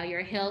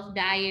your health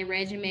diet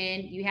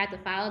regimen, you have to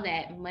follow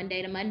that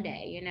Monday to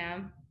Monday.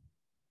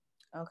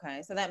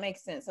 Okay, so that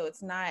makes sense. So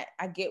it's not,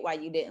 I get why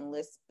you didn't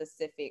list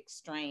specific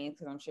strains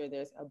because I'm sure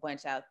there's a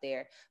bunch out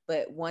there,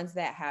 but ones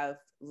that have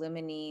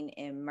limonene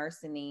and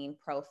myrcene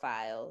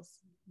profiles.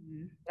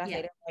 Mm-hmm. Did I say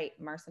Yeah. that right?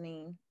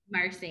 Myrcene?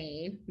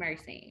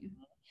 Myrcene.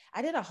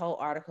 I did a whole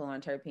article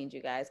on terpenes,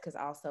 you guys, because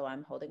also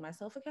I'm holding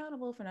myself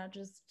accountable for not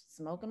just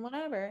smoking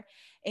whatever.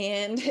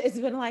 And it's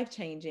been life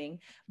changing.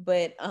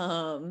 But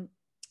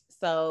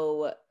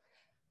so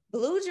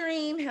Blue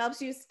Dream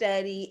helps you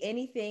study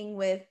anything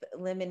with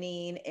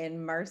limonene and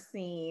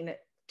myrcene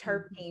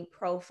terpene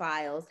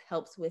profiles,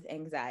 helps with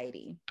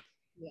anxiety.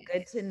 Yes.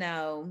 Good to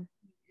know.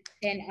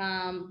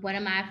 And one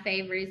of my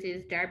favorites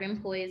is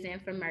Durban Poison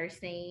from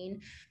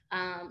Myrcene.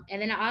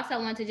 And then I also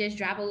want to just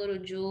drop a little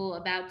jewel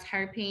about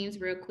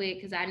terpenes real quick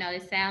because I know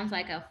it sounds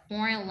like a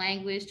foreign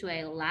language to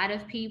a lot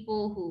of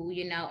people who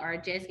are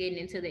just getting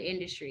into the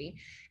industry.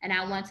 And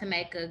I want to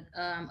make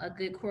a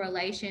good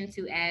correlation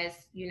to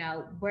as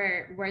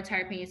where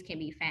terpenes can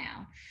be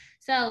found.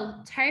 So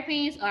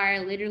terpenes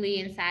are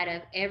literally inside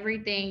of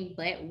everything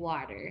but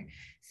water.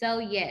 So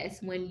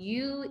yes, when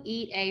you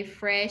eat a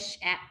fresh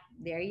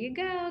there you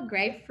go,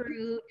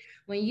 grapefruit.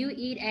 When you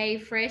eat a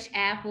fresh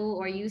apple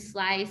or you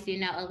slice,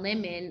 a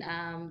lemon,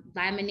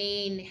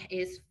 limonene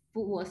is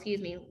well,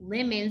 excuse me,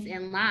 lemons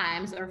and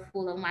limes are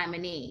full of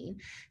limonene.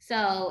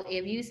 So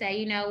if you say,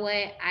 you know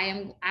what,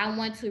 I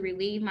want to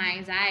relieve my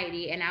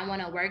anxiety and I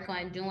want to work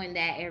on doing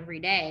that every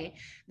day,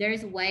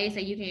 there's ways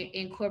that you can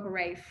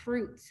incorporate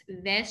fruits,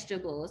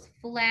 vegetables,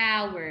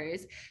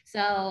 flowers.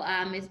 So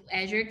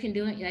as you're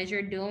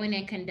doing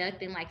and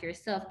conducting like your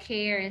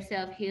self-care and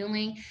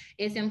self-healing,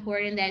 it's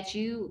important that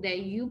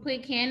you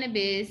put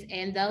cannabis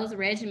and those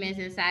regimens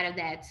inside of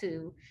that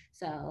too.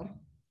 So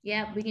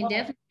yeah, we can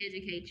definitely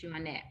educate you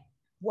on that.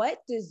 What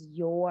does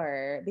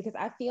your, because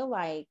I feel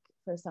like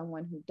for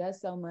someone who does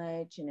so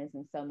much and is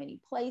in so many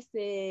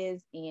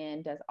places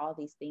and does all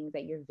these things,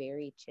 that you're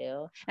very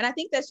chill. And I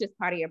think that's just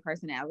part of your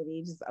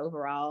personality, just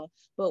overall.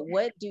 But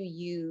what do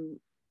you,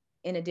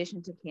 in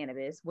addition to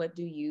cannabis, what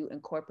do you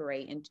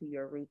incorporate into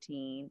your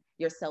routine,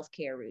 your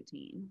self-care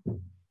routine?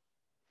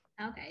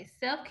 Okay,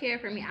 self care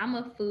for me. I'm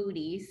a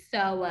foodie,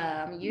 so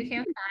you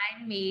can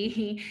find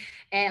me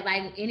at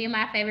like any of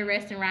my favorite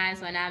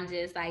restaurants when I'm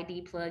just like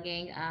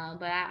depugging.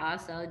 But I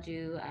also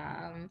do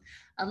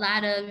a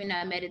lot of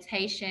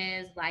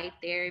meditations, light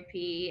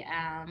therapy.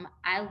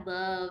 I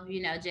love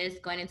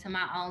just going into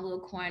my own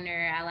little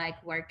corner. I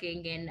like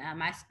working in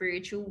my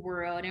spiritual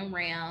world and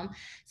realm,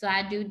 so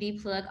I do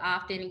deplug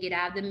often and get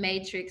out of the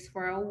matrix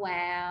for a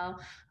while.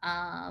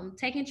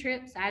 Taking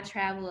trips, I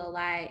travel a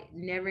lot.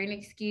 Never an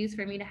excuse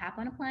for me to hop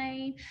on a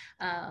plane.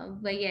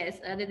 But yes,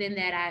 other than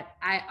that,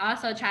 I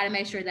also try to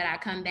make sure that I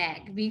come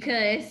back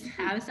because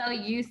I'm so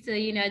used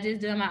to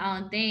just doing my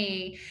own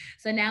thing.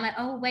 So now, like,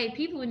 oh wait,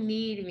 people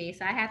need me,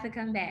 so I have to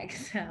come back.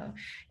 So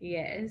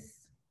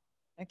yes.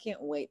 I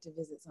can't wait to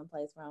visit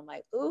someplace where I'm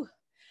like, ooh,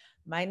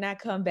 might not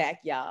come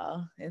back,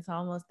 y'all. It's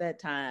almost that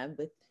time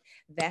with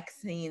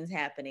vaccines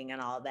happening and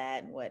all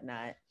that and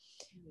whatnot.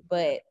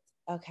 But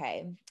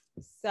okay,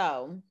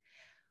 so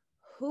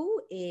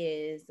who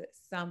is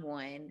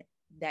someone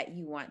that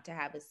you want to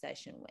have a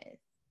session with?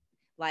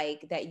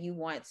 Like that you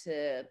want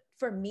to,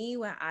 for me,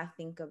 when I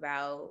think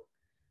about,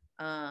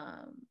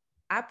 um,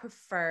 I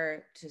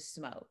prefer to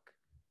smoke.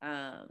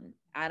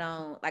 I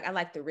don't like, I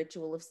like the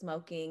ritual of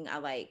smoking. I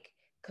like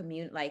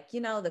like,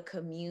 the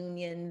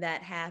communion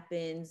that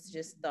happens,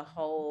 just the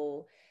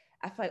whole,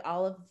 I feel like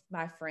all of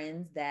my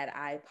friends that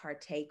I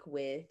partake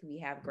with, we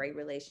have great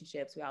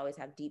relationships. We always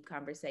have deep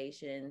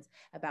conversations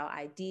about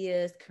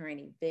ideas,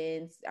 current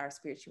events, our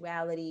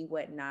spirituality,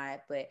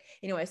 whatnot. But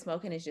anyway,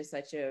 smoking is just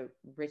such a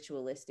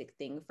ritualistic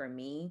thing for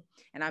me.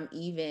 And I'm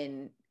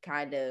even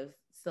kind of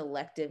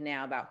selective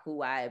now about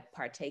who I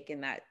partake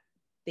in that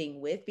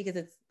thing with because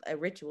it's a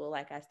ritual,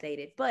 like I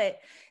stated. But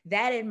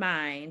that in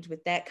mind,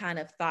 with that kind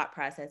of thought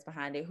process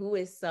behind it, who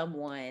is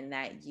someone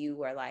that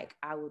you are like,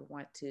 I would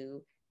want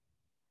to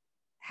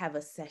have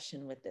a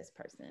session with this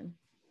person?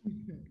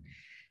 Mhm.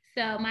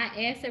 So my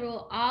answer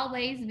will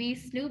always be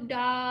Snoop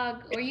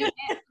Dogg. Where you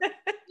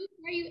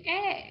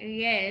at?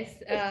 Yes,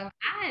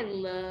 I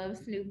love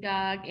Snoop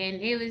Dogg,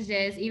 and it was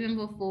just even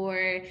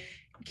before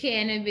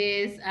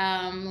cannabis.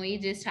 We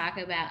just talk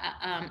about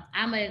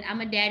I'm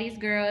a daddy's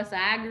girl, so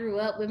I grew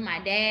up with my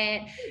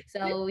dad.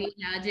 So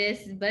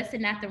just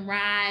busting out the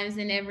rhymes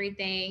and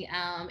everything,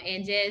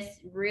 and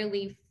just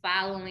really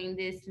following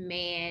this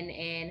man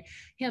and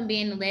him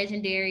being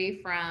legendary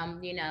from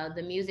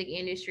the music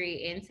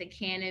industry into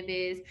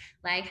cannabis.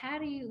 Like how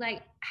do you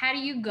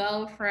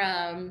go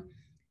from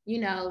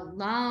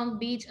Long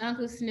Beach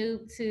Uncle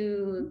Snoop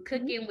to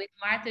cooking with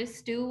Martha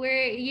Stewart.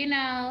 And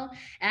I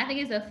think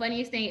it's the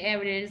funniest thing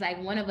ever. That it's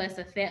like one of us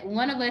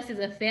is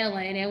a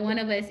felon and one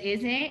of us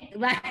isn't.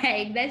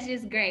 Like that's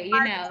just great.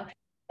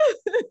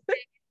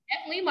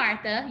 Definitely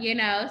Martha.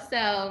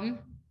 So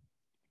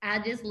I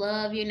just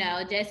love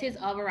just his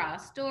overall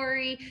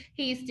story.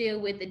 He's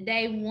still with the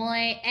day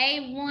one,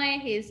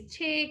 A1, his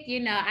chick.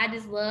 I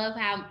just love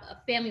how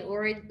family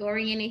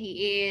oriented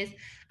he is.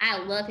 I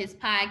love his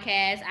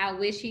podcast. I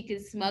wish he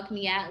could smoke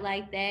me out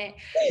like that.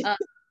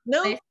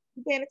 No,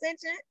 paying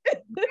attention.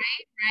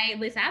 Right.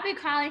 Listen, I've been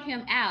calling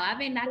him out. I've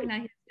been knocking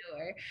on his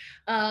door.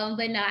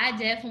 But no, I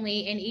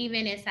definitely, and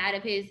even inside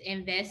of his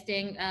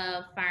investing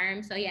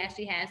firm, so he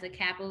actually has a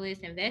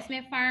capitalist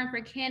investment firm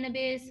for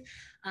cannabis.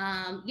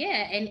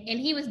 Yeah, and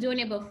he was doing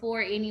it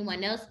before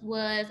anyone else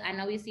was. I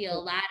know we see a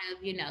lot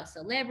of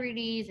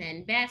celebrities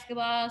and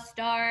basketball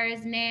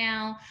stars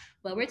now,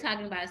 but we're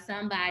talking about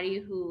somebody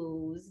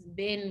who's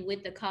been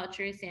with the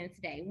culture since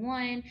day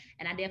one,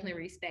 and I definitely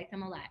respect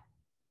him a lot.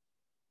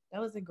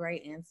 That was a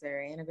great answer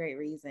and a great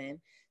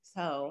reason.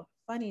 So,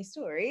 funny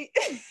story.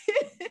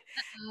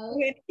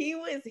 When he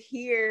was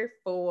here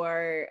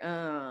for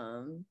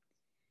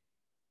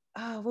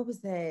what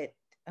was that?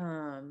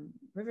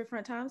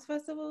 Riverfront Times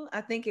Festival.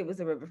 I think it was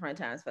the Riverfront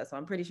Times Festival.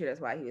 I'm pretty sure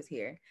that's why he was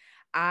here.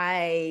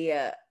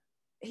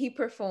 He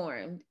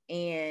performed,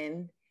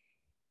 and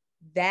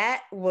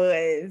that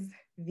was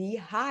the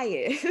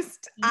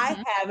highest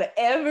I have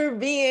ever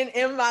been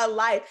in my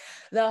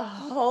life. The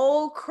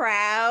whole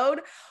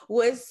crowd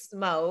was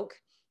smoke.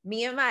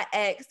 Me and my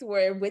ex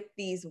were with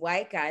these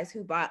white guys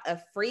who bought a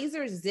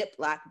freezer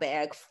Ziploc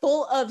bag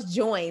full of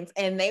joints.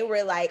 And they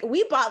were like,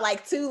 we bought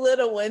like 2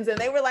 little ones, and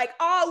they were like,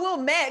 oh, we'll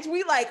match.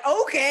 We like,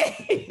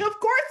 okay, of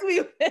course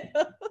we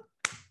will.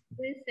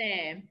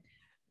 Listen,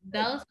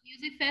 those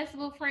music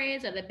festival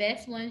friends are the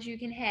best ones you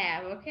can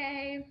have,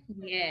 okay?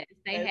 Yes,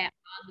 they have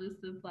all the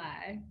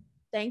supply.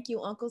 Thank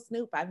you, Uncle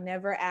Snoop. I've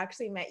never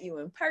actually met you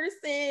in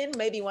person.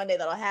 Maybe one day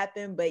that'll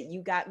happen, but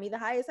you got me the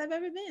highest I've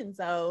ever been.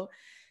 So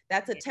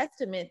that's a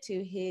testament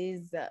to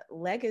his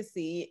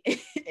legacy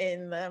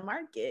in the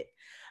market.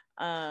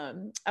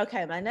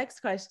 Okay, my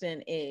next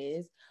question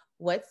is,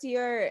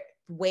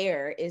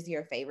 where is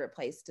your favorite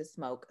place to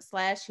smoke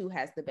 / who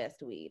has the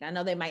best weed? I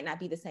know they might not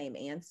be the same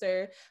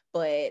answer,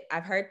 but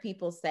I've heard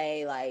people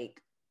say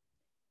like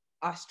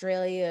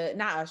Australia,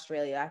 not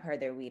Australia. I've heard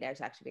their weed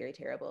is actually very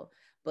terrible.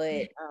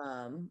 But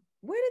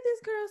where did this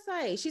girl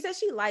say? She said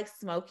she likes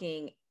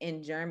smoking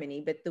in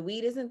Germany, but the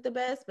weed isn't the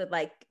best. But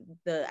like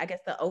I guess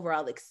the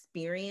overall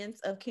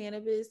experience of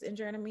cannabis in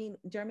Germany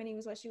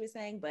was what she was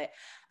saying. But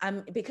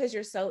because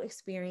you're so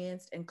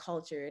experienced and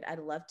cultured, I'd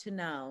love to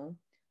know,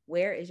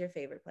 where is your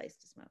favorite place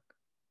to smoke?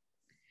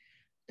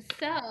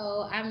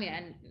 So, I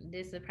mean,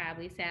 this will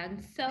probably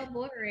sound so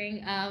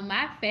boring.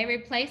 My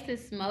favorite place to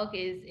smoke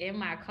is in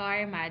my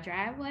car in my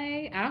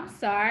driveway. I'm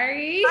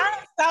sorry.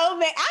 I'm so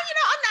mad.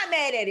 I'm not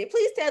mad at it.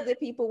 Please tell the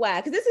people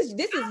why, because this is you.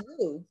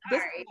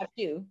 This is about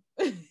you.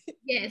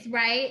 Yes,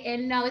 right.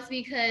 And no, it's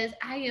because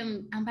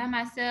I'm by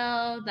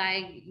myself.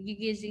 Like you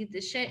get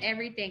to shut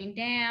everything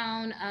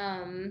down.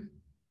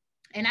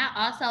 And I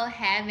also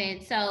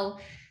haven't. So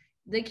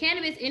the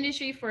cannabis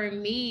industry for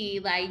me,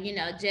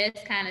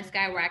 just kind of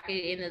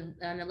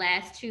skyrocketed in the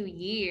last 2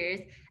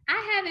 years.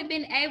 I haven't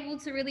been able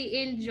to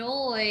really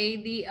enjoy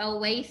the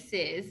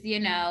oasis.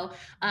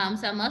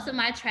 So most of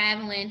my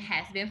traveling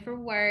has been for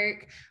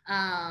work.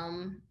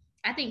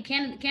 I think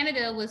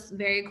Canada was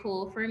very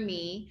cool for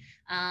me.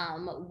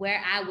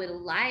 Where I would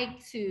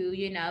like to,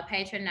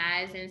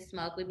 patronize and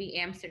smoke would be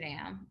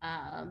Amsterdam.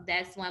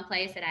 That's one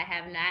place that I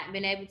have not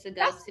been able to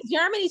go to.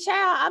 Germany,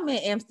 child. I'm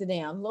in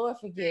Amsterdam. Lord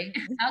forgive me.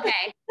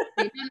 Okay.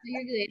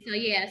 You're good. So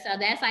yeah, so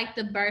that's like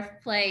the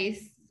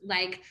birthplace,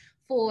 like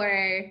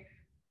for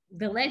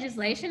the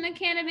legislation of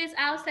cannabis,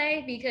 I'll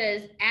say,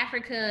 because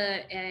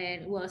Africa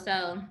and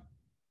so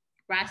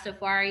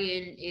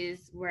Rastafarian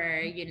is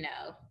where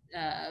the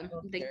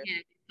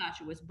cannabis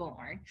culture was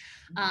born.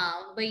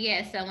 But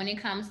yeah, so when it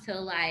comes to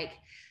like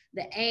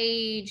the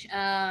age,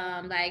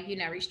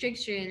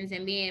 restrictions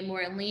and being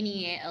more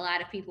lenient, a lot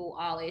of people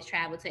always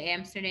travel to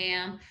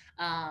Amsterdam.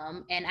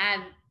 And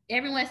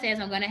everyone says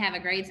I'm going to have a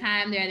great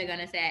time there. They're going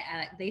to say,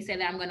 they say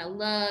that I'm going to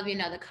love,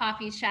 the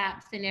coffee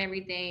shops and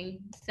everything.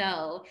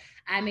 So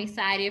I'm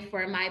excited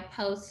for my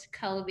post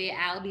COVID.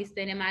 I'll be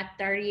spending my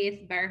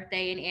 30th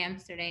birthday in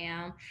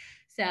Amsterdam.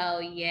 So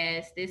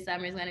yes, this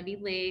summer is going to be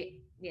lit.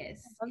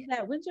 Yes.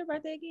 When's your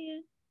birthday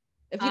again?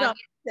 If you don't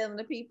tell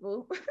the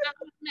people.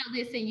 No,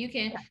 listen, you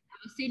can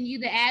send you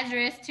the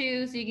address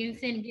too, so you can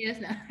send gifts.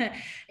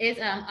 It's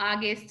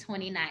August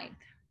 29th.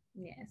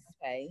 Yes.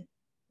 Okay.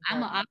 I'm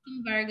an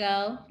awesome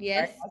Virgo.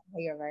 Yes.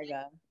 You're a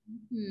Virgo.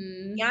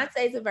 Hmm.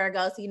 Beyonce's a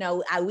Virgo,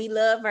 so we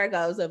love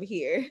Virgos over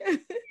here.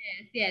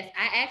 Yes,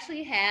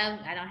 yes.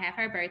 I don't have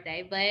her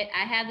birthday, but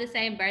I have the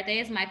same birthday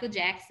as Michael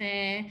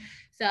Jackson.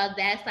 So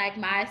that's like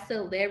my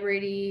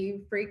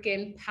celebrity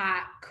freaking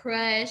pop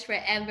crush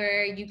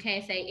forever. You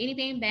can't say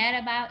anything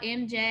bad about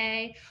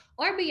MJ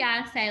or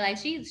Beyonce. Like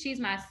she's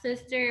my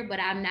sister, but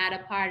I'm not a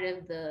part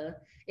of the,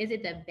 is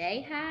it the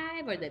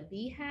Bayhive or the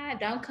Beehive?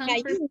 Don't Yeah, come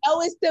for you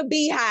know it's the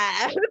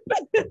Beehive.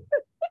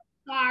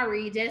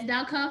 sorry, just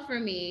don't come for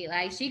me.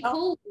 Like she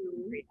cool.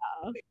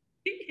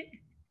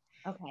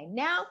 Okay,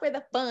 now for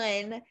the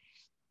fun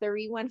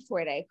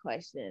 314-day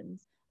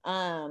questions.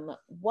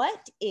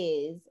 What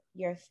is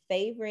your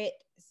favorite?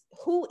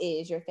 Who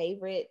is your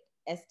favorite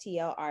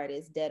STL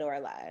artist, dead or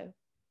alive?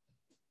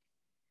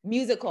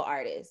 Musical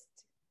artist.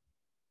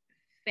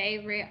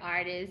 Favorite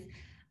artist.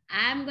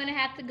 I'm gonna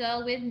have to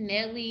go with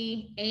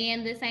Nelly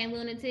and the Saint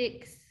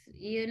Lunatics.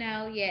 You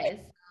know, yes,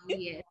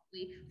 yes.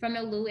 From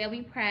the Lou and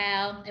We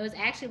Proud. It was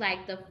actually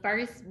like the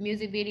first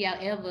music video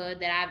ever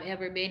that I've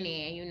ever been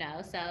in. You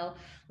know, so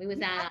we was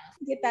down.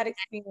 Get that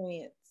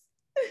experience.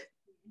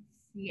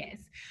 Yes,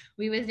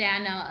 we was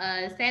down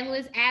on St.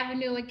 Louis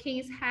Avenue and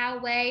Kings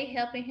Highway,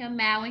 helping him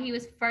out when he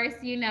was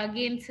first,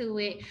 getting to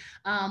it.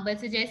 But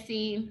to just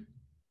see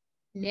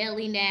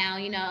Nelly now,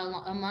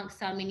 amongst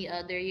so many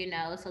other,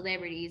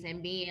 celebrities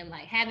and being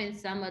like having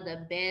some of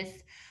the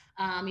best,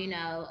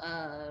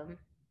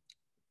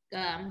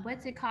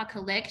 what's it called?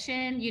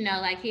 Collection,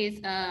 like his,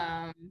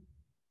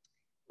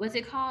 what's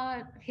it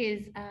called?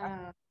 His,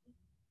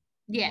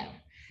 yeah.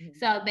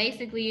 So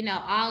basically,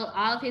 all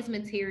of his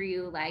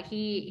material, like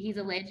he's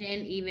a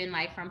legend, even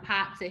like from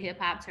pop to hip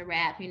hop to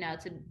rap,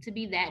 to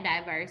be that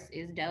diverse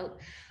is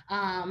dope.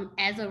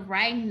 As of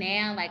right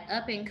now, like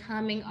up and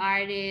coming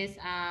artists,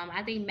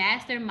 I think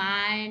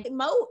Mastermind.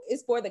 Mo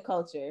is for the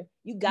culture.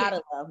 You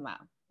gotta love Mo.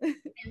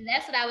 And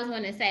that's what I was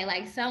going to say,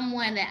 like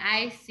someone that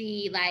I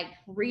see like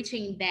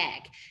reaching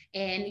back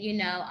and,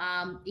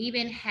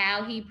 even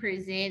how he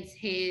presents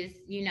his,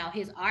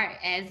 his art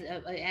as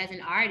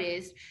an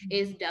artist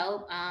is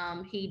dope.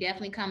 He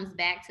definitely comes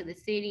back to the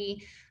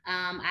city.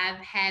 I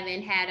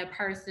haven't had a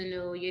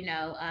personal,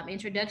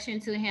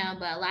 introduction to him,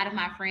 but a lot of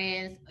my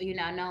friends,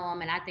 know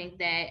him. And I think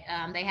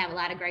that they have a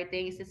lot of great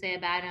things to say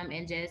about him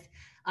and just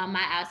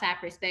my outside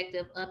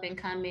perspective, up and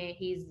coming,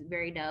 he's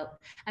very dope.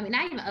 I mean,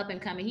 not even up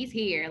and coming, he's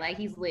here, like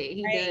he's lit.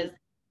 He does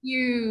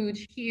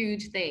huge,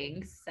 huge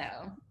things. So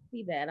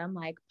see that. I'm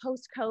like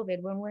post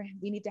COVID when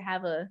we need to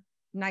have a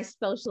nice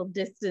social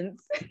distance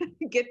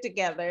get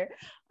together.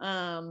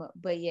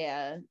 But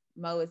yeah,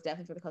 Mo is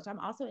definitely for the culture. I'm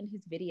also in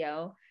his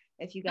video.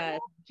 If you guys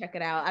check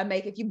it out,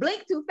 if you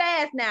blink too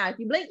fast now, if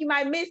you blink, you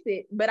might miss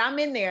it, but I'm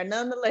in there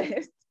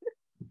nonetheless.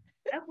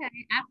 Okay,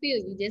 I feel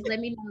you. Just let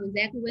me know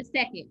exactly what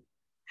second.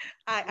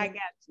 I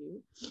got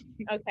you.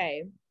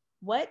 Okay.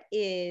 What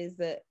is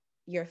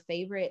your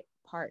favorite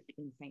park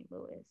in St.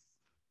 Louis?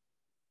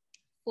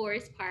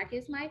 Forest Park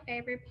is my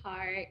favorite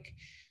park.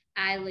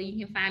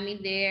 You can find me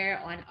there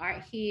on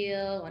Art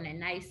Hill on a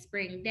nice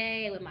spring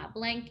day with my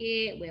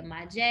blanket, with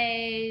my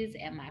J's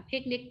and my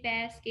picnic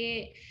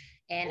basket.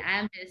 And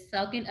I'm just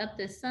soaking up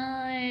the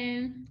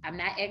sun. I'm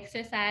not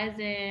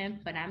exercising,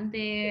 but I'm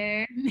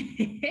there. I'm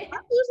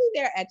usually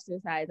there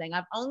exercising.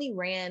 I've only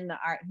ran the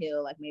Art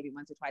Hill like maybe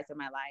once or twice in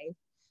my life,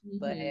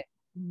 but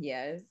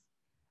yes.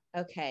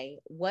 Okay.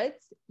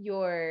 What's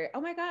your,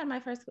 oh my God,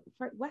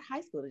 what high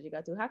school did you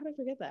go to? How could I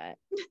forget that?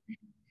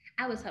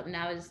 I was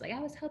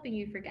hoping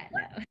you forgot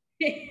now.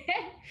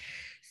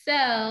 So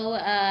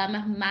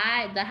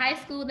the high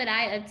school that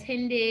I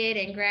attended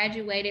and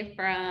graduated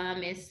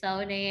from is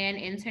Sodan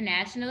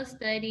International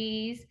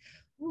Studies.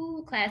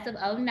 Ooh, class of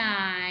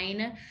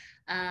 09.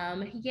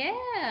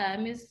 Yeah,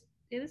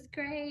 it was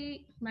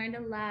great. Learned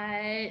a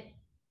lot.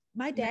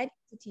 My dad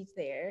used to teach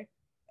there.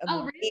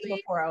 Oh, really?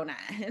 Before 09.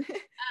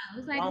 I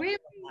was like, really?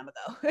 Time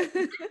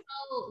ago. So,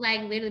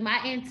 like literally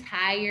my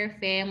entire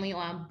family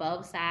on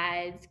both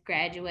sides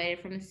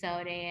graduated from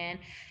Sodan.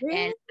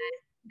 Really? And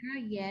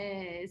girl,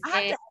 yes.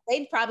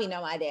 They probably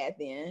know my dad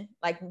then.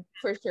 Like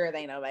for sure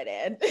they know my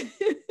dad.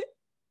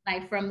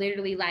 Like from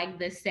literally like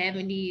the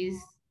 70s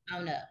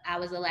on up. I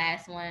was the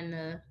last one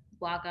to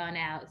walk on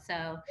out. So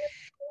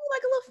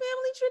like a little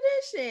family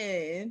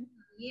tradition.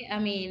 yeah, I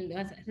mean,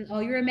 oh,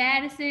 you're a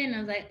Madison? I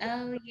was like,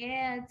 oh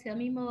yeah, tell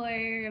me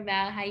more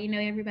about how you know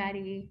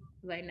everybody.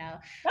 Like, no.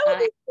 That would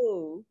be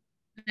cool.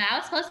 No, I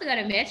was supposed to go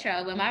to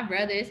Metro, but my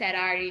brothers had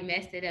already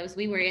messed it up.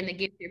 We were in the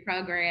gifted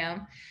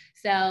program.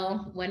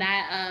 So when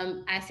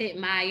I sent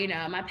my,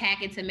 my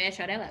packet to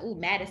Metro, they're like, "Ooh,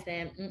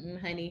 Madison,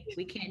 honey,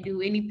 we can't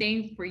do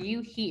anything for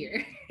you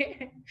here."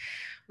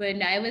 But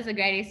no, it was a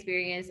great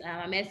experience.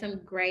 I met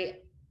some great.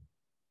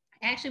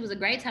 Actually, it was a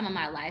great time of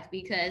my life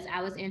because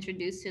I was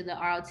introduced to the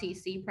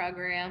ROTC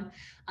program,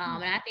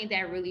 and I think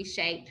that really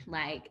shaped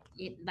like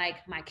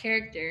my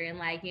character and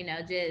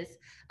just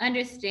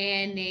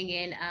understanding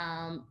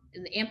and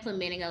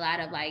implementing a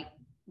lot of like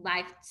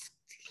life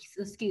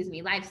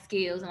life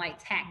skills and like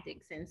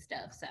tactics and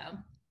stuff. So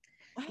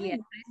yeah,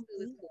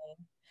 cool.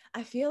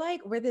 I feel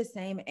like we're the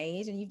same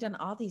age and you've done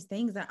all these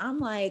things. And I'm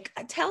like,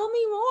 tell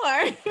me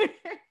more.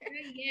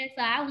 Yeah,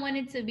 so I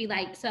wanted to be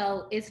like,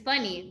 so it's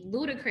funny,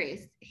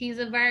 Ludacris, he's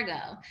a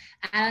Virgo.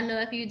 I don't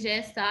know if you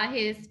just saw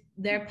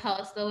their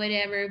post or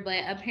whatever,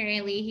 but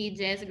apparently he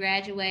just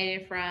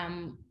graduated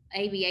from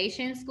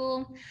aviation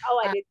school.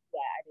 Oh, I Um, did see that.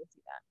 I did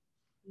see that.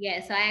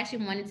 yeah, so I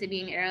actually wanted to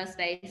be in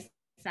aerospace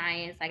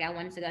science. Like I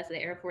wanted to go to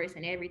the Air Force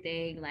and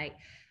everything. Like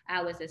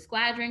I was a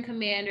squadron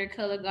commander,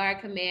 color guard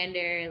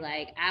commander.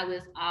 Like I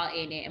was all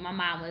in it. And my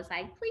mom was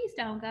like, please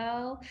don't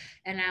go.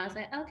 And I was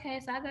like, okay,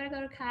 so I gotta go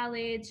to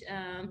college.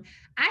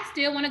 I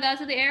still want to go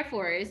to the Air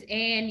Force.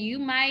 And you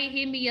might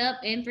hit me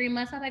up in 3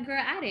 months. I'm like,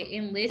 girl, I did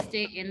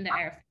enlisted in the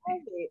Air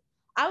Force.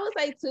 I would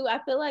say too, I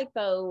feel like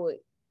though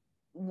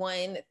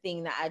one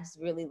thing that I just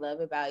really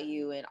love about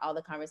you and all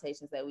the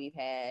conversations that we've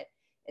had,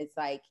 it's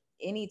like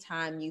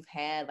anytime you've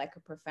had like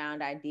a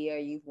profound idea or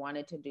you've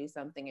wanted to do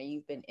something or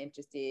you've been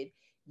interested,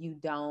 you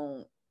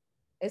don't,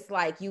 it's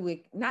like you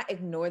would not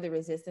ignore the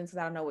resistance because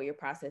I don't know what your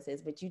process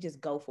is, but you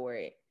just go for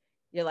it.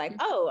 You're like,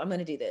 oh, I'm going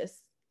to do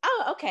this.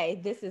 Oh,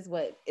 okay. This is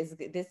what is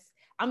this.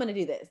 I'm going to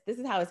do this. This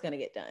is how it's going to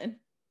get done.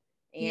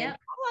 And Yep. a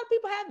lot of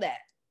people have that.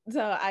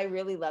 So I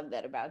really love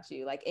that about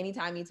you. Like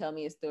anytime you tell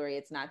me a story,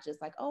 it's not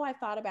just like, oh, I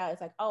thought about,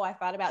 it's like, oh, I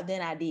thought about,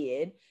 then I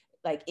did.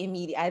 Like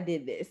immediate, I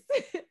did this.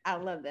 I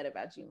love that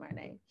about you,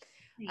 Marnay.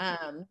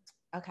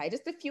 Okay,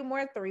 just a few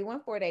more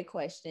 314-day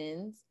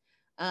questions.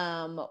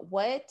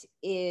 What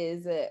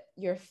is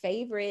your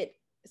favorite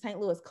St.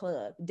 Louis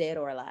club, dead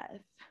or alive?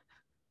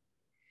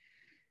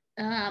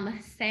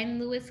 St.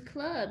 Louis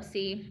club.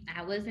 See,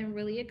 I wasn't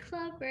really a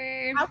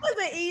clubber. I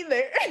wasn't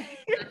either.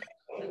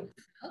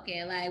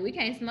 Okay, like we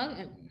can't smoke.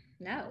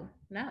 No,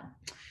 no.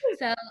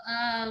 So,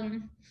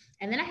 and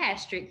then I had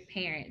strict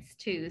parents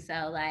too.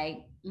 So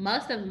like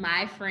most of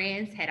my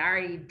friends had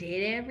already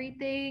did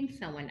everything.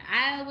 So when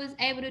I was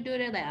able to do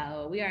it, like,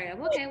 oh, we are okay,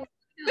 what are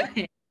we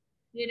doing?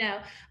 You know,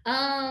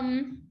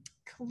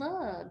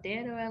 club,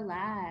 dead or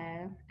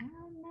alive. I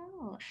don't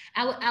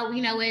know.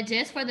 You know what?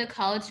 Just for the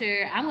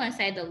culture, I'm gonna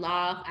say the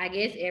loft. I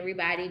guess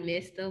everybody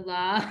missed the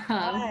loft.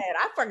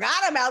 I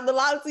forgot about the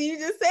loft. So you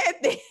just said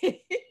that.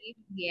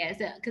 Yeah,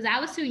 so because I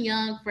was too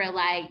young for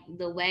like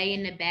the way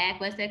in the back,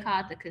 what's that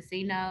called, the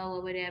casino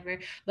or whatever.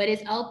 But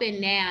it's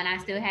open now, and I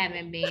still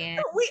haven't been.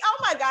 Oh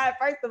my God,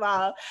 first of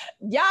all,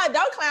 y'all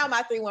don't clown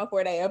my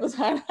 314-day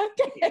episode.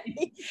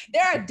 Okay.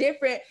 There are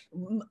different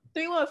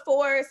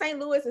 314. St.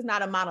 Louis is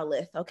not a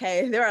monolith.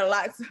 Okay. There are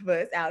lots of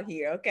us out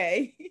here.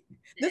 Okay.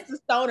 This is the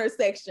stoner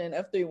section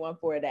of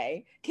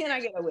 314-day. Can I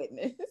get a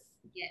witness?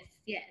 Yes,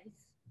 yes.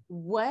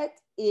 What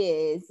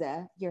is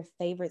your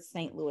favorite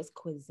St. Louis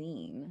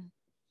cuisine?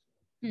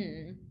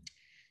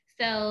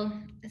 So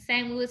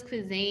St. Louis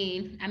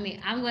cuisine, I mean,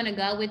 I'm gonna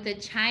go with the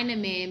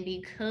Chinaman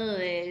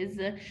because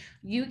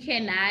you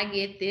cannot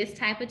get this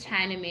type of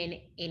Chinaman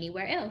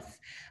anywhere else.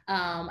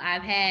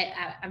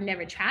 I've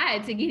never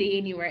tried to get it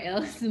anywhere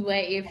else,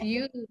 but if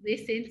you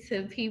listen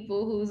to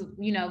people who's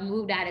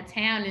moved out of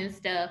town and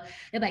stuff,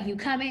 they're like, "You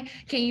coming?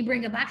 Can you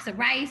bring a box of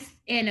rice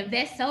and a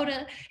vest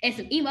soda and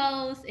some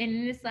emos?"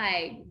 And it's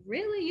like,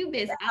 really, you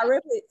miss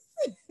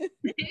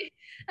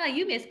oh,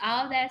 you miss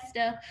all that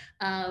stuff.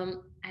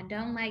 I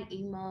don't like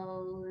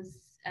emos.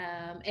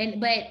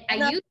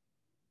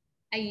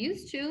 I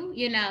used to,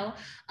 so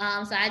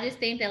I just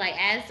think that like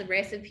as the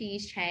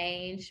recipes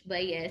change,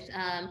 but yes,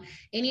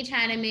 any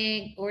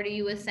Chinaman, order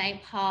you a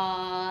St.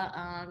 Paul,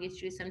 get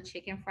you some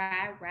chicken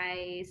fried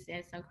rice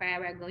and some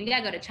crab ragout. You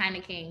gotta go to China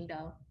King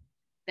though.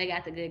 They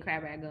got the good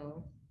crab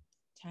ragout.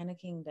 China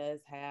King does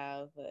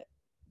have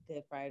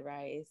good fried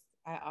rice.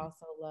 I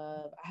also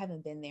love, I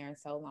haven't been there in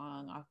so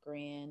long, off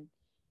Grand.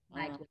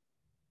 Like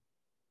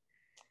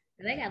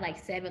they got like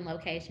 7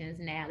 locations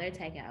now. They're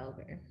taking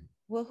over.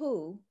 Well,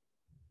 who?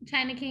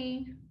 China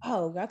King.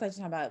 Oh, I thought you were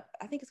talking about,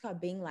 I think it's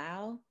called Bing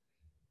Lao,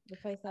 the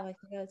place I like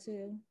to go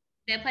to.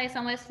 That place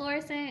on West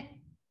Florissant?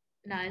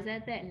 No, is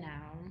that? No.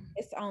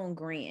 It's on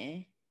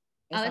Grand.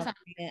 It's on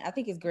Grand. I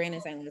think it's Grand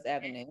and St. Louis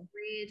Avenue.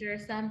 Bridge or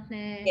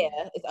something.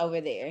 Yeah, it's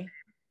over there.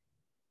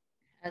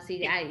 Oh,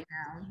 see,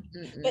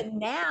 But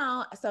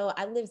now, so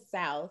I live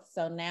south,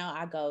 so now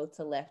I go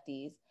to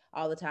Lefties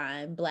all the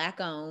time. Black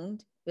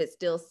owned, but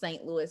still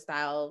St. Louis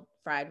style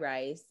fried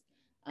rice.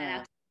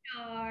 Yes,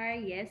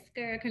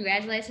 girl.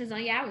 Congratulations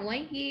on y'all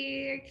 1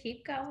 year.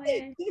 Keep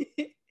going.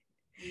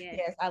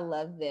 Yes, I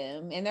love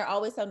them. And they're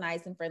always so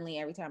nice and friendly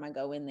every time I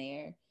go in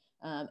there.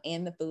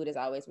 And the food is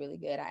always really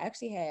good. I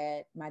actually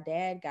had, my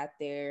dad got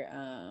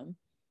turned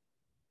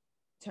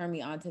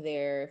me onto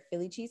their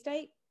Philly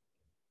cheesesteak.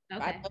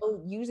 Okay. I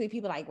know usually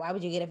people like, why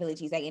would you get a Philly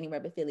cheesesteak anywhere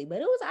but Philly?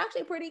 But it was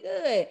actually pretty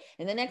good.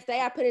 And the next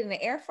day I put it in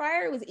the air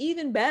fryer. It was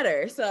even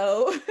better.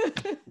 So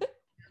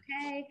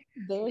okay.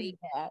 There's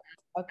that.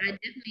 Okay. I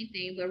definitely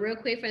think, but real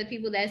quick for the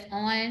people that's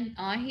on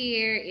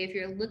here, if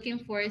you're looking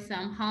for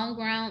some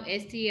homegrown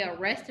STL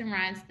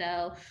restaurants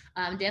though,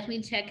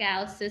 definitely check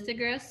out Sister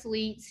Girl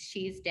Sweets.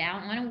 She's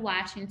down on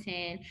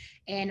Washington,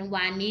 and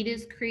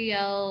Juanita's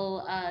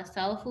Creole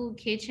Soul Food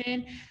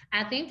Kitchen.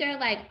 I think they're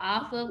like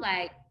off of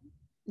like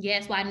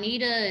Yes,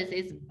 Juanita's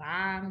is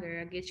bomb,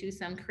 girl. Get you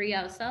some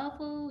Creole soul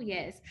food.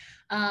 Yes.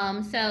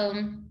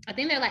 So I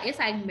think they're like it's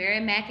like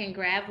Merrimack and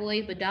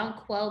Gravois, but don't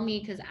quote me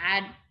because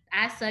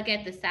I suck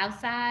at the South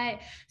Side.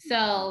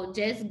 So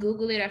just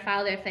Google it or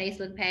follow their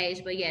Facebook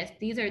page. But yes,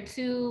 these are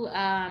two.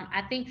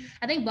 I think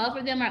both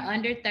of them are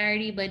under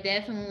 30, but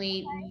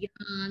definitely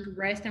young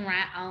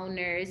restaurant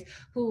owners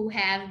who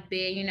have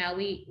been,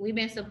 we've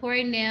been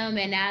supporting them,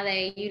 and now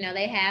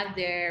they have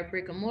their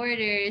brick and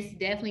mortars.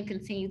 Definitely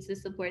continue to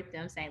support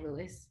them, St.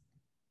 Louis.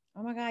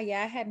 Oh my God,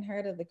 yeah, I hadn't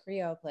heard of the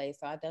Creole place,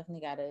 so I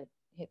definitely got to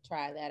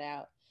try that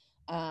out.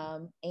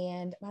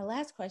 And my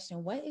last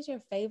question: what is your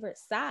favorite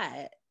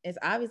side? It's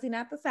obviously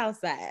not the South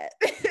Side.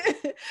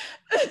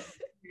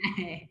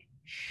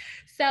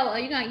 So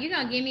you're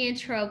gonna get me in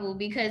trouble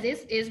because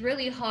it's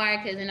really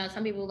hard because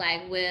some people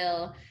like,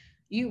 well,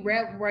 you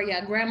rep where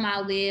your grandma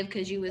lived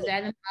because you was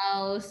there the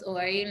most,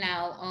 or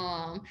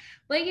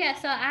but yeah.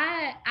 So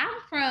I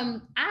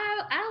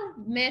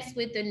mess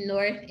with the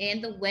north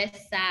and the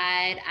west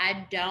side.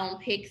 I don't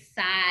pick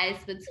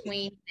sides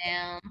between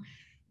them,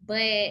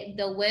 but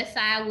the west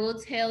side will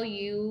tell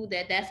you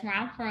that that's where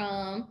I'm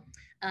from.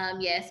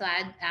 Yeah, so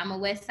I'm a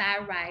west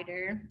side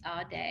rider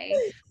all day.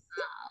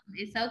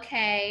 It's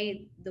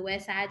okay. The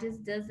west side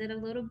just does it a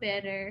little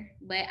better.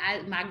 But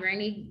my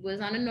granny was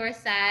on the north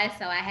side,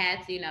 so I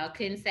had to,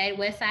 couldn't say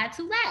west side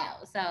too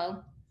loud. So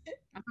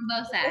I'm from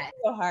both sides.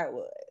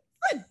 Heartwood.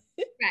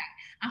 Right.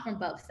 I'm from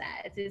both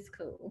sides. It's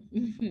cool.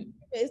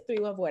 It's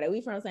 314.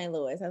 We from St.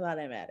 Louis. That's all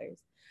that matters.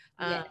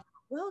 Um, Yes.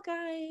 well,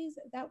 guys,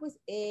 that was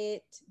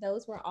it.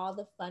 Those were all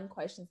the fun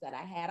questions that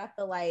I had. I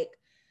feel like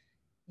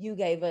you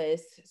gave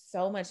us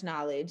so much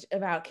knowledge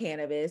about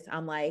cannabis.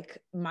 I'm like,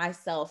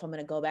 myself, I'm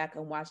going to go back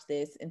and watch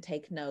this and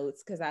take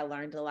notes because I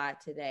learned a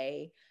lot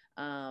today,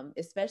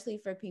 especially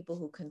for people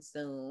who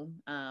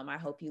consume. I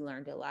hope you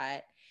learned a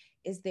lot.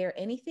 Is there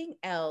anything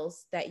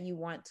else that you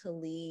want to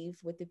leave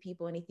with the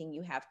people? Anything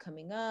you have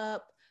coming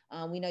up?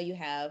 We know you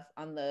have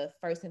on the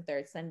first and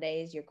third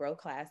Sundays your grow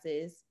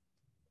classes.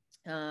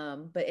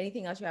 But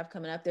anything else you have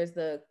coming up? There's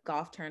the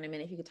golf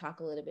tournament. If you could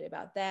talk a little bit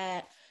about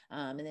that,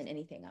 and then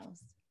anything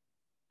else.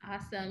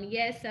 Awesome.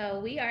 Yes, so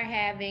we are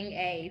having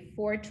a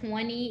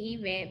 420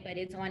 event, but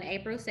it's on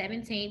April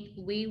 17th.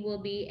 We will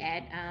be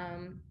at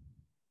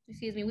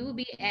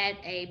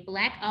a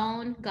black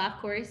owned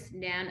golf course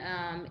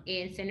down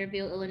in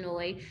Centerville,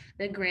 Illinois,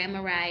 the Grand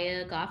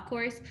Maria Golf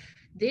Course.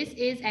 This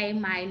is a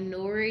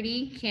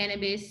minority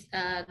cannabis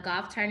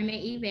golf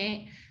tournament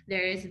event.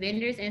 There's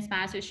vendors and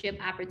sponsorship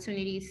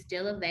opportunities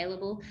still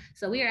available.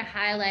 So we are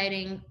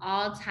highlighting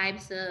all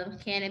types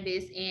of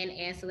cannabis and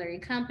ancillary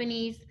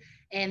companies.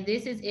 And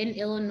this is in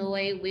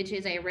Illinois, which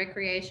is a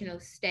recreational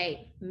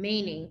state,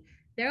 meaning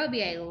there will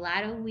be a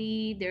lot of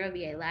weed, there will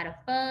be a lot of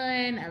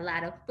fun, a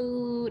lot of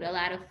food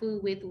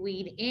with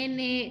weed in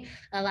it,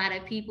 a lot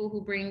of people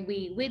who bring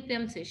weed with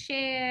them to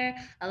share,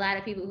 a lot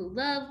of people who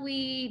love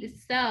weed.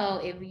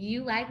 So if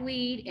you like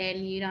weed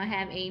and you don't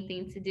have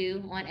anything to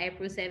do on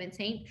April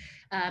 17th,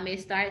 it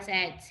starts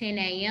at 10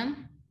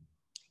 a.m.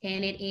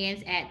 and it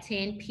ends at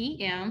 10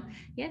 p.m.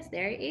 Yes,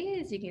 there it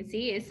is. You can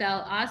see it. So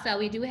also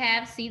we do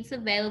have seats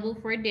available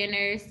for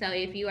dinner. So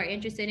if you are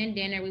interested in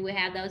dinner, we will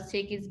have those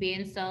tickets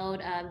being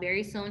sold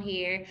very soon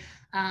here.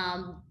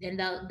 And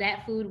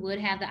that food would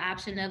have the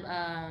option of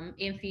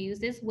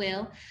infused as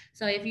well.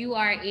 So if you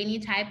are any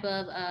type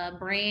of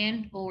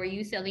brand or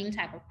you sell any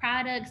type of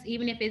products,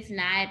 even if it's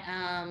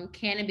not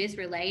cannabis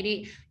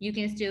related, you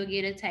can still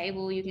get a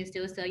table. You can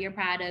still sell your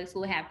products.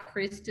 We'll have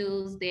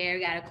crystals there.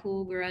 We got a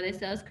cool girl that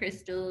sells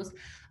crystals.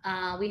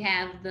 We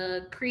have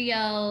the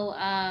Creole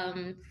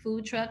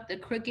food truck. The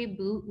Crooked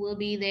Boot will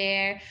be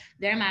there.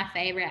 They're my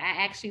favorite.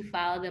 I actually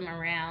follow them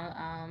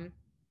around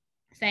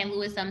St.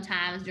 Louis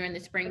sometimes during the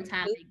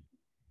springtime.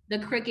 The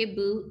Crooked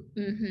Boot.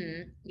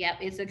 Yep,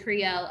 it's a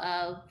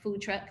Creole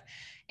food truck.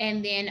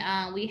 And then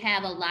we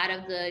have a lot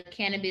of the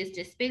cannabis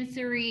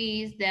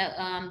dispensaries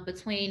that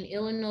between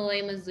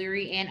Illinois,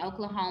 Missouri, and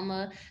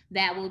Oklahoma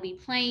that will be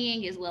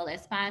playing as well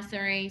as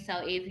sponsoring.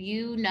 So if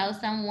you know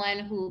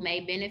someone who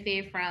may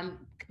benefit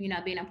from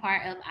being a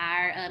part of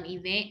our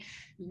event,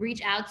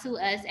 reach out to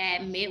us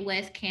at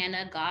Midwest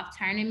Canna Golf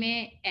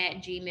Tournament at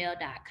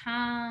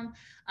gmail.com.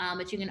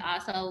 But you can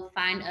also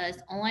find us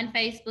on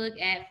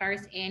Facebook at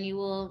First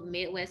Annual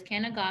Midwest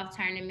Canna Golf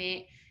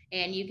Tournament.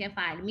 And you can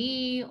find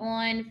me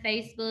on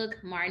Facebook,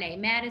 Marnay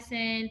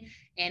Madison,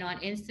 and on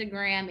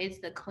Instagram, it's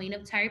the Queen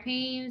of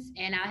Terpenes.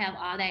 And I'll have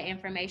all that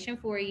information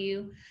for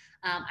you.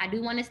 I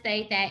do want to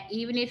state that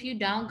even if you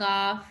don't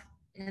golf,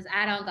 because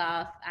I don't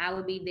golf, I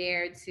will be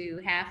there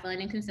to have fun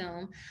and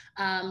consume.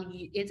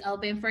 It's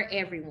open for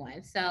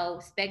everyone.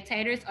 So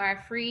spectators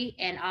are free,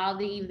 and all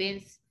the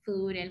events,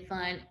 food, and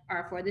fun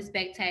are for the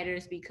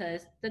spectators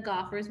because the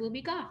golfers will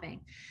be golfing.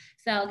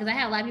 So, because I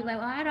have a lot of people like,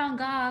 well, I don't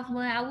golf. Well,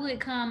 I would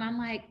come. I'm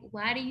like,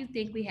 why do you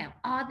think we have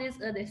all this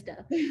other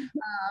stuff?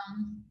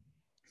 Um,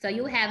 So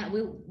you have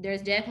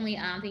there's definitely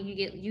I think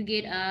you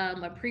get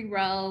a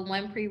pre-roll,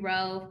 one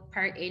pre-roll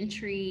per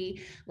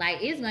entry. Like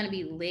it's gonna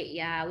be lit,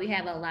 y'all. We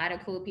have a lot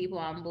of cool people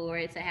on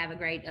board to have a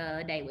great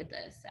day with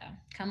us. So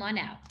come on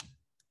out.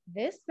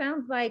 This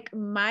sounds like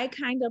my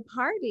kind of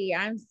party.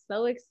 I'm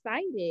so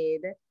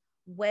excited.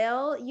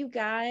 Well, you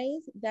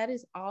guys, that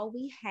is all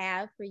we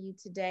have for you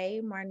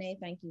today. Marnay,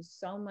 thank you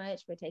so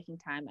much for taking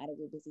time out of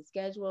your busy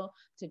schedule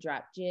to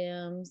drop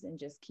gems and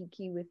just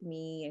kiki with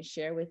me and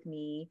share with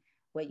me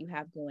what you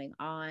have going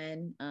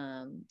on.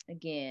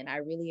 Again, I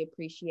really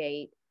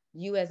appreciate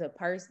you as a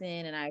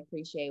person, and I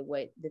appreciate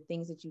what the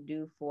things that you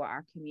do for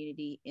our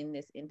community in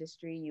this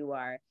industry. You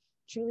are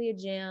truly a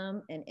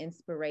gem and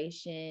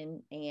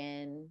inspiration.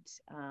 And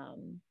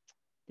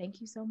thank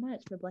you so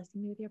much for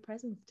blessing me with your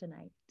presence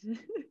tonight.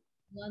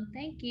 Well,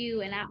 thank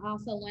you. And I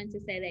also want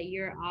to say that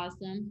you're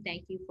awesome.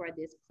 Thank you for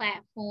this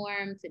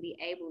platform to be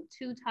able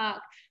to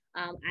talk.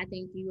 I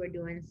think you are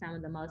doing some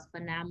of the most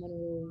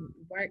phenomenal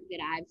work that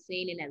I've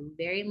seen in a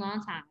very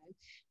long time.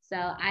 So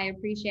I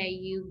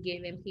appreciate you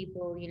giving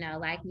people,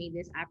 like me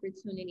this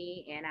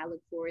opportunity. And I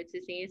look forward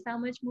to seeing so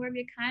much more of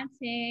your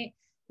content.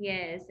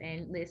 Yes.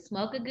 And let's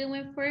smoke a good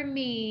one for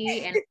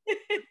me. And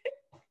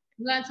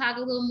we're going to talk a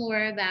little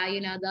more about,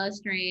 those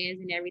strands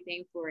and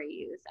everything for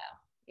you. So.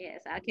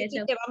 Yes, I'll catch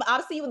up.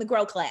 I'll see you in the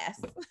grow class.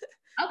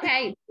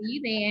 Okay,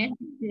 see you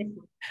then.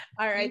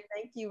 All right.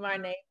 Thank you,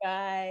 Marnay.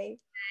 Bye.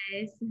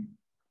 Guys.